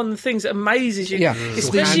 That's one of the things that amazes you. Yeah.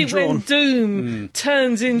 Especially when hand-drawn. Doom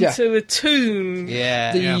turns into a toon.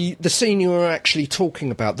 The scene you were actually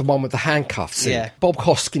talking about, the one with the handcuffs scene, Yeah. Bob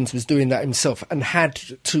Hoskins was doing that himself and had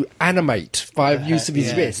to animate by use of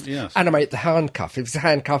his wrist, animate the handcuff. If his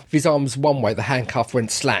handcuff, if his arm was one way, the handcuff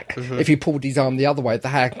went slack. If he pulled his arm the other way, the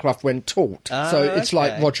handcuff went taut. So it's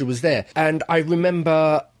like Roger was there. And I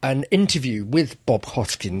remember an interview with Bob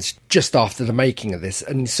Hoskins just after the making of this,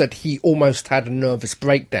 and he said he almost had a nervous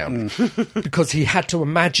breakdown because he had to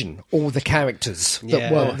imagine all the characters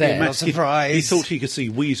that weren't there. Not surprised. He thought he could see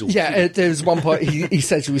weasels. Yeah, there was one point he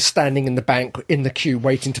says he was standing in the bank in the queue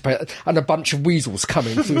waiting to pay, and a bunch of weasels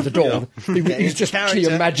coming through the door. He was just actually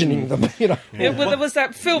imagining them, you know. Yeah, well, there was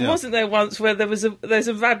that film, wasn't there, once where there's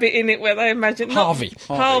a rabbit in it where they imagined Harvey,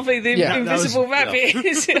 the invisible rabbit.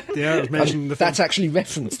 Yeah, I was mentioning the That's actually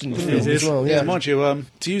referenced in the film It is. as well. Yeah, Yeah. mind you,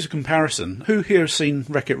 to use a comparison, who here has seen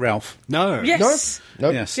Wreck-It Ralph? No. Yes.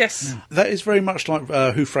 Nope. Yes. That is very much like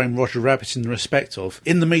Who Framed Roger Rabbit in the respect of,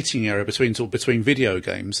 in the meeting area between video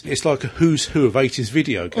games, it's like a who's who of 80s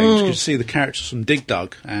video games. You can see the characters from Dig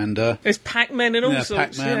Dug and... There's Pac-Man and all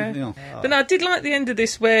sorts. Pac-Man, yeah. But no, I did like the end of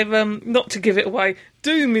this where, not to give it away,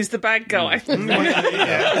 Doom is the bad guy.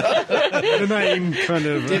 The name kind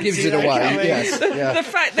of... Gives it away, yes. Yeah. The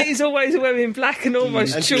fact that he's always wearing black and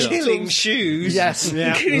almost killing shoes. Yes,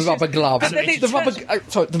 Yeah. the rubber gloves. And then it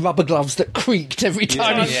The rubber gloves that creaked every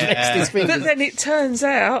time he flexed his fingers. But then it turns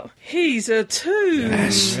out he's a toon.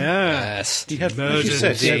 Yes. He had, as Murdered you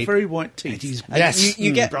said, he had Dick. very white teeth. And Yes.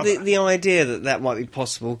 you get the idea that might be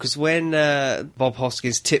possible because when Bob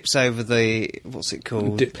Hoskins tips over the what's it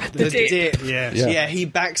called Dip. The dip. Yeah. Yeah. he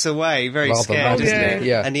backs away very Rather scared, than- doesn't he?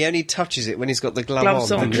 yeah. And he only touches it when he's got the Gloves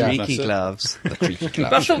glove on, on. the Yeah. creaky That's it. gloves. The creaky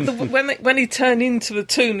But I gloves. thought when he turned into the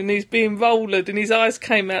toon and he's being rollered and his eyes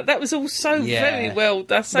came out, that was all so Yeah. very well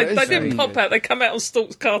done. So That is they didn't very pop out; they come out on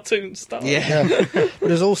Stork's cartoon style. Yeah. But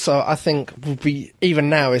there's also, I think, would be even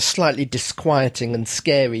now is slightly disquieting and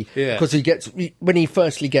scary Yeah. because when he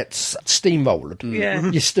firstly gets steamrolled, Yeah.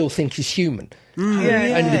 you still think he's human, Yeah.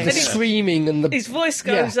 and with the And his- screaming and the His voice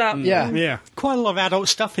goes up. Yeah. Yeah. Quite a lot of adult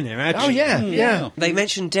stuff in there, actually. Oh yeah. They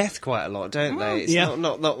mention death quite a lot, don't they? It's Yeah.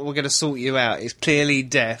 not we're going to sort you out. It's clearly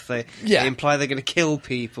death. They imply they're going to kill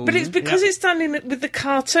people. But it's because it's done with the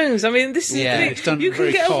cartoons. I mean, this is Yeah. the It's done thing. You can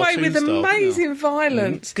very get away cartoon with style, amazing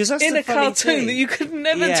violence 'Cause that's in the a funny cartoon thing. that you could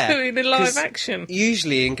never Yeah, do in a live 'cause action.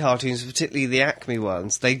 Usually in cartoons, particularly the Acme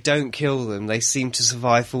ones, they don't kill them. They seem to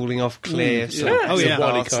survive falling off cliffs. yeah. or Oh, yeah.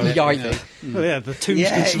 parts of it. Yiving. Oh, yeah, the tombs Yeah,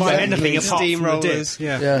 can survive exactly. anything apart from the Steamrollers. dip.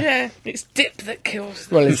 Yeah. Yeah. Yeah, it's dip that kills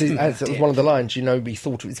them. Well, as it was one of the lines, we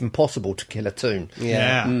thought it was impossible to kill a toon.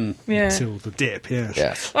 Yeah. Yeah. Till the dip, yeah.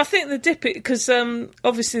 Yeah. I think the dip it because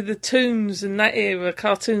obviously the toons in that era,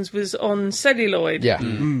 cartoons was on celluloid. Yeah.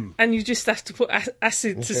 And you just have to put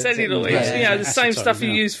acid to Okay, celluloid. yeah, You know, the same acetone, stuff you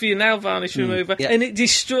yeah. use for your nail varnish remover, Yeah. and it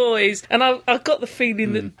destroys. And I got the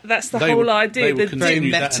feeling that that's the They whole would- idea. They The would dip,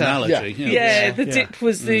 continue that meta. analogy. yeah, the Yeah. dip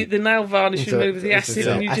was the nail varnish It's a- remover, the it's a- acid, it's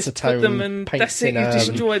and a you just put acetone them, and paint that's it. You thinner and-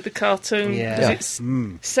 destroyed the cartoon Yeah. because Yeah.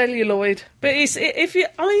 it's celluloid. But it's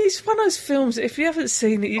one of those films that if you haven't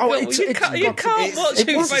seen it, you can't watch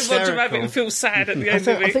Who was Framed Roger Rabbit hysterical. and feel sad at the I end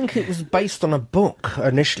of it. think it was based on a book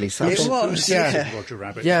initially. So I It think- was, Yeah. Roger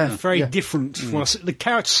Rabbit. Yeah. Very different. Well, the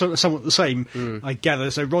characters are somewhat the same, I gather.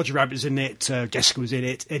 So Roger Rabbit was in it, Jessica was in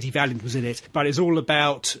it, Eddie Valiant was in it, but it's all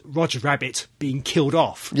about Roger Rabbit being killed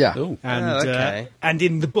off. Yeah. Oh. And, okay. And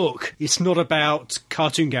in the book, it's not about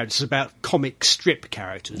cartoon characters, it's about comic strip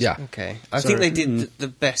characters. Yeah. Okay. I think they did the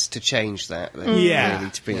best to change that. Then, Yeah.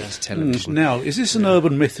 Really, to bring it to television. Now, is this an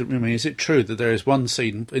urban myth? I mean, is it true that there is one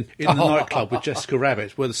scene in the nightclub with Jessica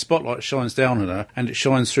Rabbit where the spotlight shines down on her and it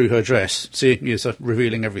shines through her dress,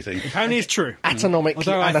 revealing everything? Apparently it's true.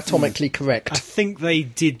 Anatomically I correct. think they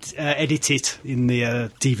did edit it in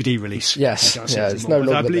the DVD release. Yes. I don't see Yeah, it it's anymore, no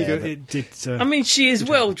but I longer believe there, it did. I mean, she is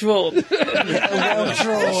well drawn. well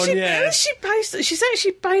drawn, yes. She's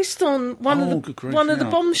actually based on one of good grief, the yeah.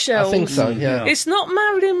 bombshells. I think so, yeah. It's not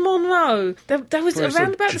Marilyn Monroe. There was Well, it's around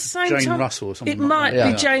like about the same Jane time. Russell or something It like might that. be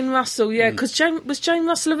Yeah. Jane Russell, yeah, because was Jane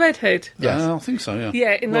Russell a redhead? Yes. I think so, yeah.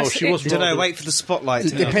 Yeah, in well, that- she was it- Don't know, rather- wait for the spotlight.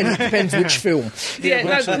 It depends which film. Yeah,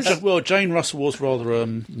 no, 'cause- Well, Jane Russell was rather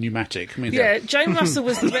pneumatic. I mean, yeah, Jane Russell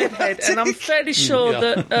was the redhead, and I'm fairly sure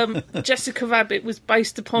that Jessica Rabbit was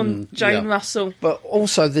based upon Jane yeah. Russell. But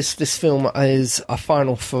also, this film is a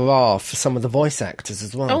final hurrah for some of the voice actors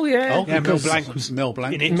as well. Oh, yeah. Yeah, Mel Blanc was Mel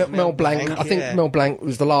Blanc. in it. Mel Blanc, Blanc, I think yeah. Mel Blanc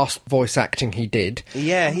was the last voice acting he did.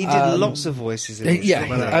 Yeah, he did lots of voices in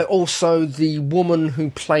this. Also the woman who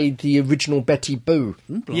played the original Betty Boo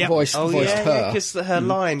Yeah. voiced Oh, her. yeah, because her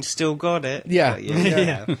line still got it. Yeah. But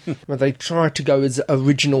Yeah. Well, they tried to go as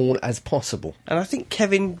original as possible. And I think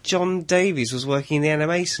Kevin John Davies was working in the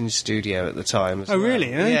animation studio at the time as Oh, well.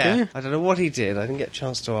 really? Yeah. Okay. I don't know what he did. I didn't get a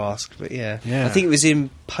chance to ask, but yeah. Yeah. I think it was in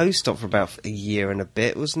post-op for about a year and a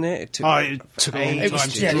bit, wasn't it? It took, It took a long ages. time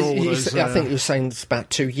to Yeah, draw all those... I think you were saying it's about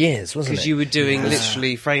 2 years, wasn't Because it? you were doing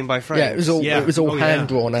literally frame by frame. Yeah, it was all Yeah. it was all Oh, yeah.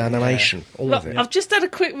 hand-drawn animation, all Look, of it. I've just had a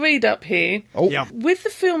quick read up here. Oh, Yeah. With the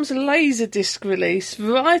film's Laserdisc release,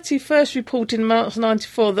 Variety first reported in March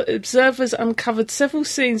 1994 that observers uncovered several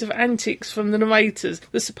scenes of antics from the narrators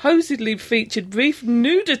that supposedly featured brief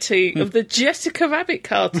nudity of the Jessica Rabbit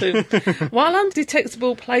cartoon. While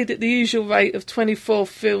Undetectable played at the usual rate of 24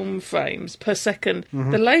 film frames per second,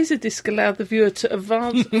 the Laserdisc allowed the viewer to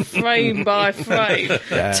advance frame by frame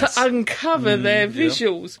to uncover their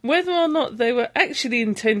visuals. Whether or not they were actually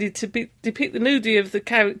intended to depict the nudity of the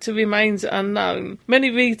character remains unknown. Many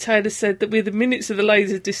retailers said that with the minutes of the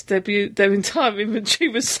Laserdisc debut, their entire inventory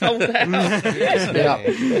was sold out.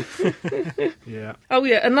 yeah. Yeah. Oh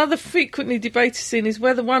yeah, another frequently debated scene is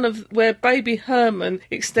where Baby Herman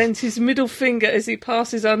extends his middle finger as he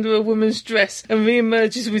passes under a woman's dress and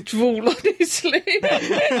re-emerges with drool on his lip.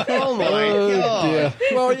 Oh my god. Yeah.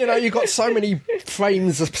 Well, you've got so many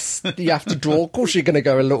frames you have to draw. Of course, you're going to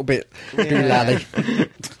go a little bit doolally.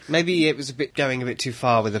 Maybe it was going a bit too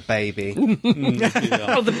far with the baby.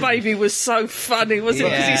 Oh, the baby was so funny, wasn't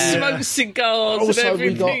it? Because he Yeah. smoked cigars Also, and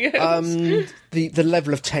we got everything else. the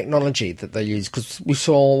level of technology that they use, because we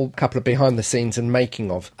saw a couple of behind the scenes and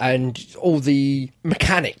making of, and all the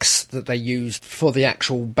mechanics that they used for the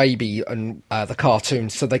actual baby and the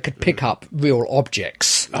cartoons, so they could pick up real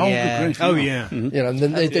objects. Oh, Yeah. good grief. Oh, yeah. And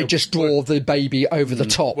then they just draw the baby over the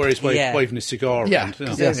top. Where he's Yeah. waving his cigar Yeah. around.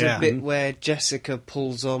 Yeah. There's Yeah. a bit where Jessica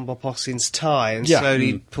pulls on Bob Hoskins' tie and Yeah.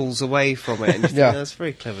 slowly pulls away from it. And you think, Yeah. that's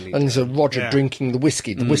very cleverly And done. there's a Roger Yeah. drinking the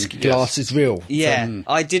whiskey. The whiskey glass is real. Yeah,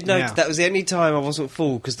 I did notice Yeah. that was the only time I wasn't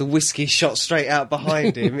fooled because the whiskey shot straight out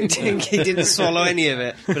behind him. He didn't swallow any of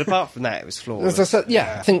it. But apart from that, it was As I flawless. said,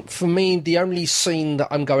 I think for me, the only scene that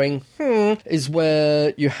I'm going, is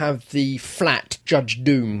where you have the flat Judge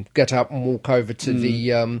Doom get up and walk over to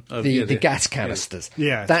the gas canisters.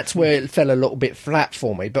 Yeah. That's where it fell a little bit flat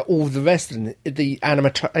for me, but all the rest of the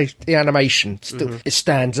animation still it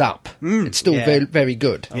stands up. It's still Yeah. very, very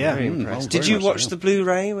good. Yeah. Very impressed. oh, Did very you much watch so. the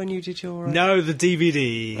Blu-ray when you did your... No, the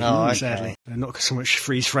DVD. Oh, okay. Sadly. Not so much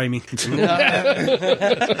freeze framing.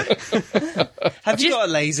 Have you got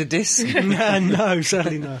a laser disc? No,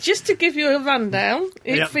 sadly not. Just to give you a rundown,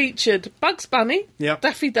 it Yep. featured Bugs Bunny, Yep.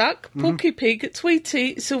 Daffy Duck, Porky Pig,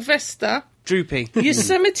 Tweety, Sylvester, Droopy.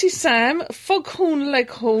 Yosemite Sam, Foghorn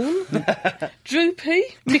Leghorn, Droopy,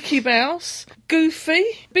 Mickey Mouse, Goofy,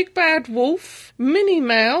 Big Bad Wolf, Minnie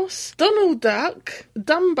Mouse, Donald Duck,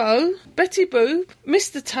 Dumbo, Betty Boop,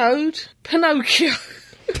 Mr. Toad, Pinocchio.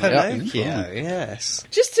 Pinocchio, yes.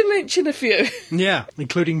 Just to mention a few. Yeah,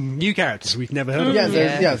 including new characters we've never heard of.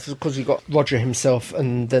 Yeah, because you got Roger himself,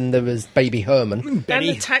 and then there was Baby Herman. Benny.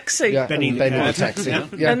 And the taxi. Yeah, Benny and the Benny the cat. taxi. Yeah.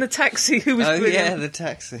 Yeah. And the taxi who was Oh, brilliant. yeah, the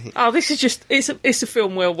taxi. Oh, this is just, it's a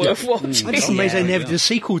film well worth watching. I'm just amazed they never did a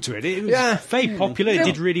sequel to it. It was Yeah. very popular. It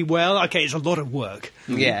did really well. Okay, it's a lot of work.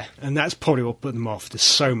 Yeah. And that's probably what put them off. There's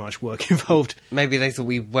so much work involved. Maybe they thought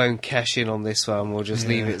we won't cash in on this one, we'll just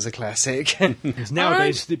leave it as a classic. Because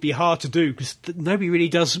nowadays it'd be hard to do because nobody really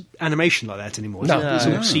does animation like that anymore. No, it's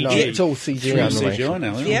all CG. No, it's all CG Through animation. CGI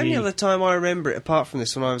now. The only other time I remember it, apart from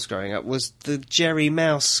this when I was growing up, was the Jerry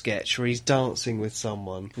Mouse sketch where he's dancing with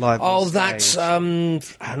someone live on Oh, that's stage.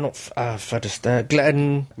 not Fred Astaire,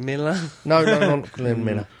 Glenn. Miller? No, not Glenn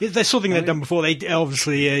Miller. Yeah, that's something they've done before. They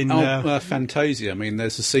obviously in Fantasia. I mean,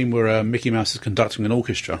 there's a scene where Mickey Mouse is conducting an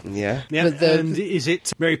orchestra. Yeah. yeah. the- And is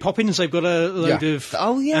it Mary Poppins? They've got a load Yeah. of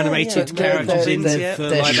Oh, yeah, animated yeah. characters in they're for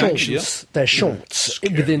they're live shorts. action. They're shorts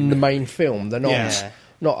within the main film. They're not Yeah.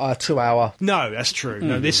 not a 2-hour. No, that's true.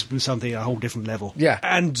 No, this was something at a whole different level. Yeah.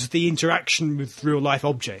 And the interaction with real life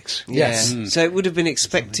objects. Yes. Yeah. So it would have been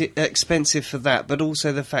expensive for that, but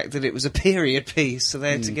also the fact that it was a period piece, so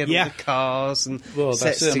they had to get all Yeah. the cars and Well, that's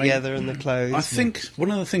sets it. I mean, together and the clothes. I think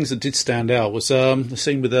one of the things that did stand out was the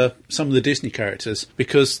scene with some of the Disney characters,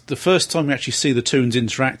 because the first time we actually see the Toons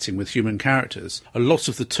interacting with human characters, a lot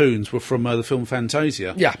of the Toons were from the film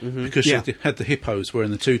Fantasia. Yeah. Because Yeah. you had the hippos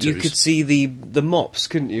wearing the tutus. you could see the mops,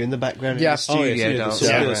 couldn't you, in the background Yeah. of the studio the dancing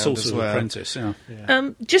Sorcerer's around as well. Apprentice, yeah.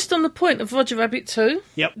 Just on the point of Roger Rabbit 2,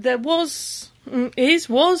 Yep. there was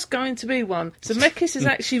Was going to be one. Zemeckis has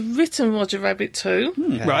actually written Roger Rabbit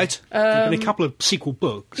 2. Right. And a couple of sequel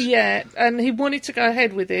books. Yeah, and he wanted to go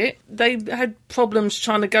ahead with it. They had problems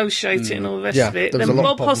trying to negotiate it and all the rest of it. there was Then a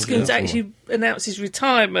lot of Bob problems Hoskins with it. actually announced his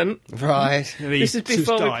retirement. Right. This is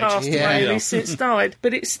before he passed away, and he's since died.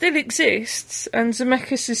 But it still exists, and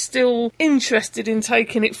Zemeckis is still interested in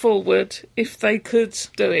taking it forward if they could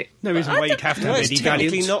do it. No reason why you'd have to No, have it's Eddie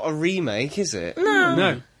technically Valiant. not a remake, is it?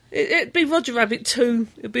 No. It'd be Roger Rabbit 2.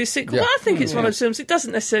 It'd be a sequel. Yeah. But I think it's one of those films. It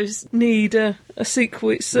doesn't necessarily need a sequel.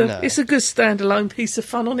 It's a good standalone piece of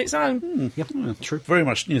fun on its own. Yep, true. Very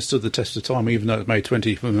much stood the test of time, even though it was made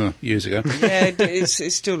 20 years ago. Yeah, it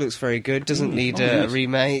still looks very good. Doesn't need a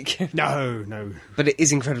remake. No. But it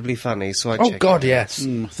is incredibly funny, so I'd Oh, check God, it out. yes.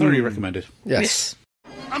 Thoroughly recommended. Yes.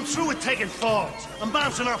 I'm through with taking falls. I'm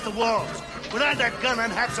bouncing off the walls. Without that gun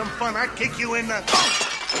and have some fun, I'd kick you in the...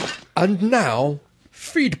 And now,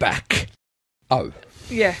 feedback. Oh.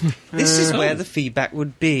 Yeah. This is where the feedback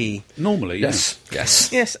would be. Normally, Yes.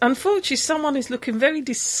 Yes, unfortunately, someone is looking very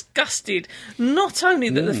disgusted. Not only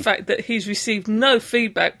that the fact that he's received no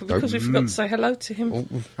feedback, but because we forgot to say hello to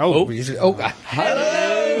him. Hello,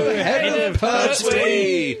 head of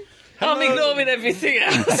Pertwee. I'm ignoring everything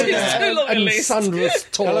else. It's too long a And list. sundress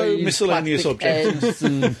toys, Hello, miscellaneous plastic objects. heads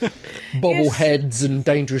and bobbleheads and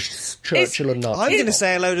dangerous Churchill and nuts. I'm going to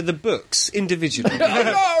say hello to the books individually. Yeah,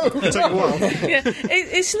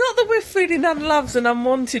 it's not that we're feeling unloved and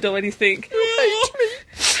unwanted or anything.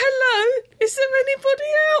 Hello, is there anybody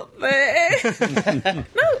out there?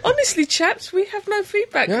 No, honestly, chaps, we have no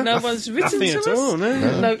feedback. Yeah. No one's written to Nothing us. at all,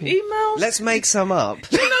 no. Emails. Let's make some up.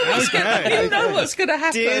 You know what's going to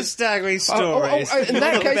happen. Dear Staggering Stories. In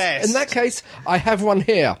that case, I have one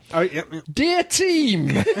here. Oh, yep. Dear team,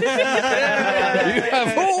 you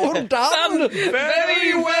have all done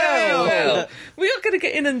very well. We are going to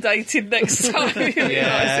get inundated next time. You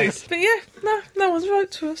realise this. But yeah, no one's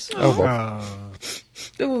wrote to us. Oh, well,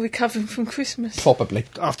 They're all recovering from Christmas. probably.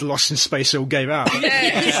 After Lost in Space, it all gave out.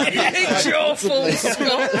 It's your fault,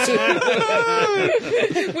 Scott.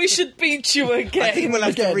 We should beat you again. I think we'll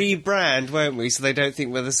have to rebrand, won't we, so they don't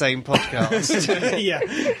think we're the same podcast. Yeah.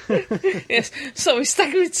 Yes. Sorry,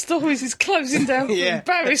 Staggering Stories is closing down for Yeah.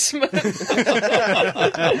 embarrassment.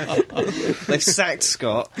 They've sacked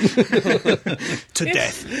Scott. To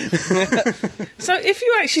death. So if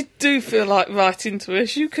you actually do feel like writing to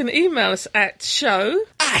us, you can email us at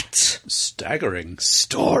Staggering.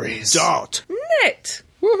 Stories. show@net.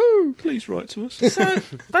 Woohoo! Please write to us. So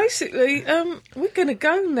basically, we're going to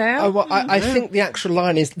go now. Oh, well, I think the actual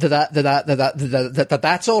line is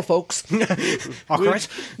that's all, folks. All right.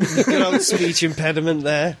 Good old speech impediment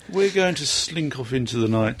there. We're going to slink off into the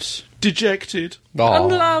night, dejected,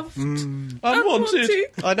 Unloved. unwanted.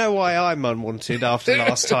 I know why I'm unwanted after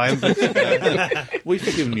last time, but We've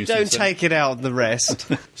forgiven you. don't since then. take it out on the rest.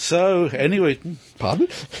 So, anyway, Pardon?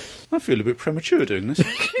 I feel a bit premature doing this. In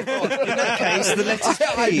that case, the letter's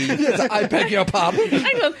P. Yes, I beg your pardon.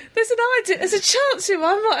 Hang on, there's an idea. There's a chance here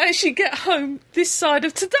I might actually get home this side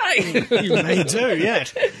of today. You may do,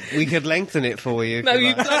 yet. We could lengthen it for you. if No, you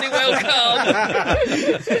you like. bloody well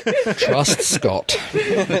can't. Trust Scott.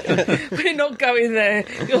 We're not going there.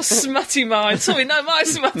 Your smutty mind. Sorry, no, my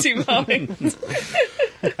smutty mind.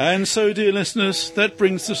 And so, dear listeners, that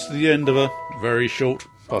brings us to the end of a very short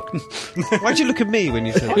Why'd you look at me when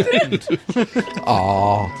you said that?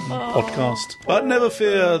 podcast. But never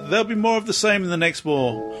fear, there'll be more of the same in the next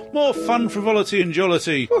more fun, frivolity and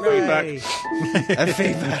jollity. Feedback. And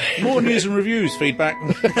feedback. More news and reviews. Feedback.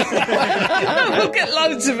 We'll get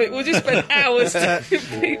loads of it. We'll just spend hours taking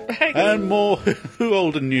feedback. And more who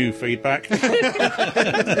old and new feedback.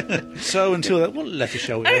 So until that, what letter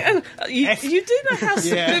shall we have? You do know how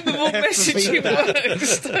subliminal messaging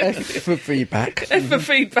works. F for feedback. F for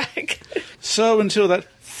feedback. So until that,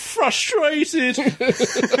 frustrated.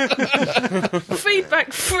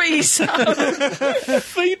 Feedback free zone.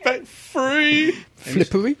 Feedback free.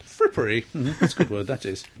 Flippery. Frippery. That's a good word, that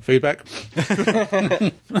is. Feedback.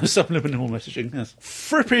 Subliminal messaging, yes.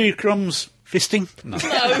 Frippy crumbs. Fisting?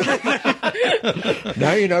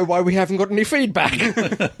 Now you know why we haven't got any feedback.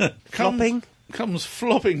 Flopping? Comes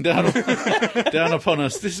flopping down upon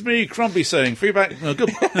us. This is me, Crumpy, saying, feedback,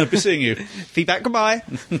 good, be seeing you. Feedback, goodbye.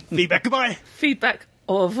 Feedback, goodbye. Feedback.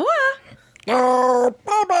 Au revoir. Oh,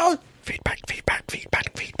 bye-bye. Feedback, feedback,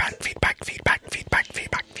 feedback, feedback, feedback, feedback, feedback,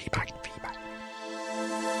 feedback, feedback, feedback.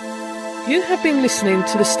 You have been listening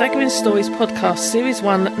to the Staggering Stories podcast, Series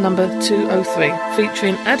 1, number 203,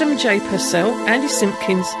 featuring Adam J. Purcell, Andy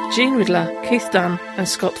Simpkins, Gene Riddler, Keith Dunn and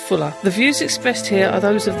Scott Fuller. The views expressed here are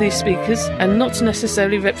those of these speakers and not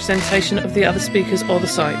necessarily representation of the other speakers or the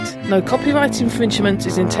site. No copyright infringement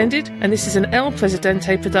is intended, and this is an El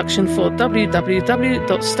Presidente production for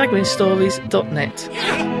www.staggeringstories.net.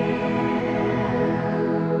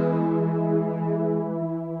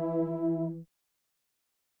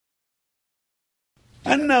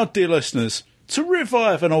 And now, dear listeners, to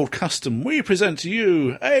revive an old custom, we present to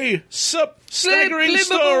you a Staggering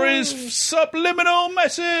Stories subliminal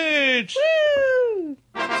message. Woo!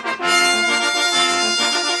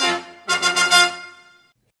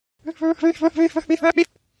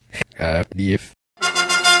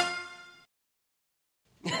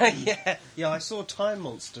 Yeah, I saw Time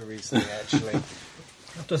Monster recently, actually.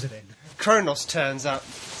 How does it end? Kronos turns up,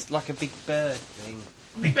 it's like a big bird thing.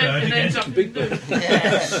 Big bird again. That's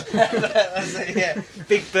it, yeah.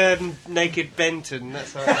 Big bird and naked Benton,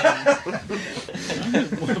 that's how it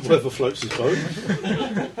ends. Whatever floats his boat.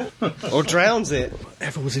 Or drowns it.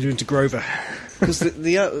 Whatever was he doing to Grover? Because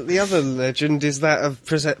the other legend is that of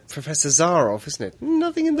Professor Zaroff, isn't it?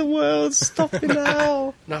 Nothing in the world, stop me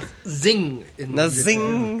now. Zing.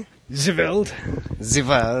 Nazing. Ziveld.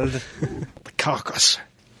 Zivald. The carcass.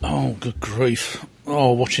 Oh, good grief.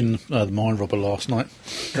 Oh, watching The Mind Robber last night.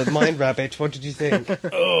 The Mind Rabbit, what did you think?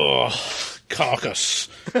 Oh, carcass.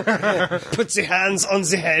 Put the hands on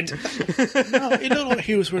the head. No, it looked like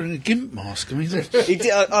he was wearing a gimp mask. I mean, He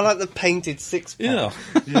did, I like the painted six-pack.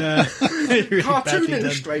 yeah. Yeah. Cartoon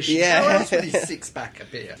illustration. Yeah. How else would his six-pack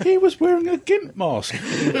appear? He was wearing a gimp mask.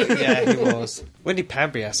 Yeah, he was. Wendy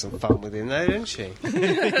Padbury has some fun with him, though, didn't she?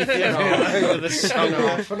 Over the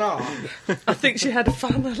summer. I think she had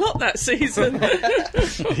fun a lot that season.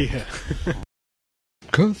 Yeah.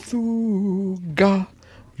 Cthulhu,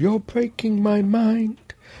 you're breaking my mind.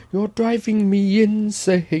 You're driving me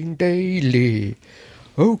insane daily.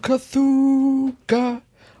 Oh, Cthulhu,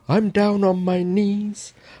 I'm down on my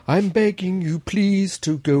knees. I'm begging you, please,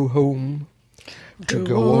 to go home. To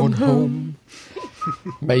go on home.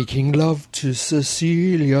 Making love to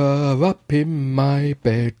Cecilia up in my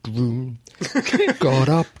bedroom. Got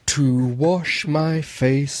up to wash my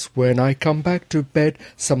face. When I come back to bed,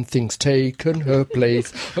 something's taken her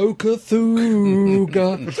place. Oh, Cthulhu,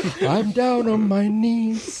 I'm down on my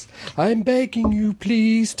knees. I'm begging you,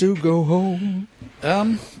 please, to go home.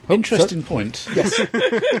 Interesting point. Yes.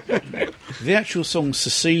 The actual song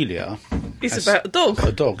Cecilia. It's about a dog.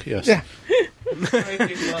 A dog, yes. Yeah.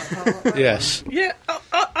 Yes. Yeah,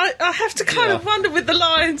 I have to kind of wonder with the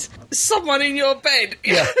lines, someone in your bed.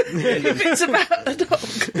 Yeah. If it's about a dog.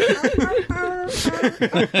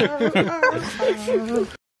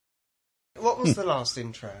 What was the last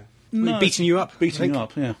intro? No, Beating you up. Beating you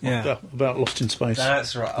up, yeah. Yeah. About Lost in Space.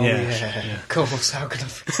 That's right. Oh, yeah. Of course, how could I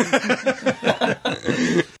forget?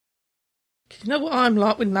 You know what I'm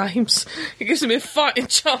like with names? It gives me a fighting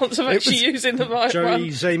chance of actually using the right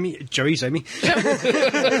one. Joey Zamey.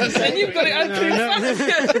 And you've got it open in front of you.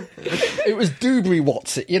 It was Dewberry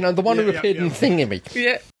Watson, the one who appeared in Thingamy.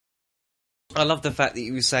 Yeah. I love the fact that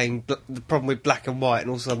you were saying the problem with black and white, and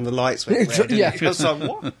all of a sudden the lights went red. Didn't Yeah. it? I was like,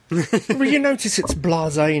 what? Well, you notice it's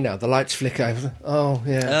blasé now. The lights flicker over. Oh,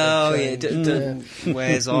 yeah. Oh, yeah, it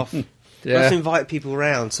wears off. Yeah. Let's invite people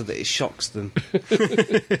round so that it shocks them.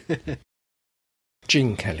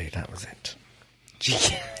 Gene Kelly, that was it.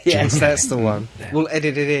 Yes, that's the one. We'll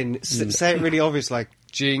edit it in. Say it really obvious, like,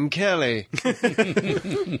 Gene Kelly.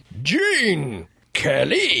 Gene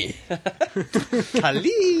Kelly!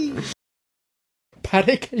 Kelly!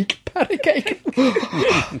 Patty cake.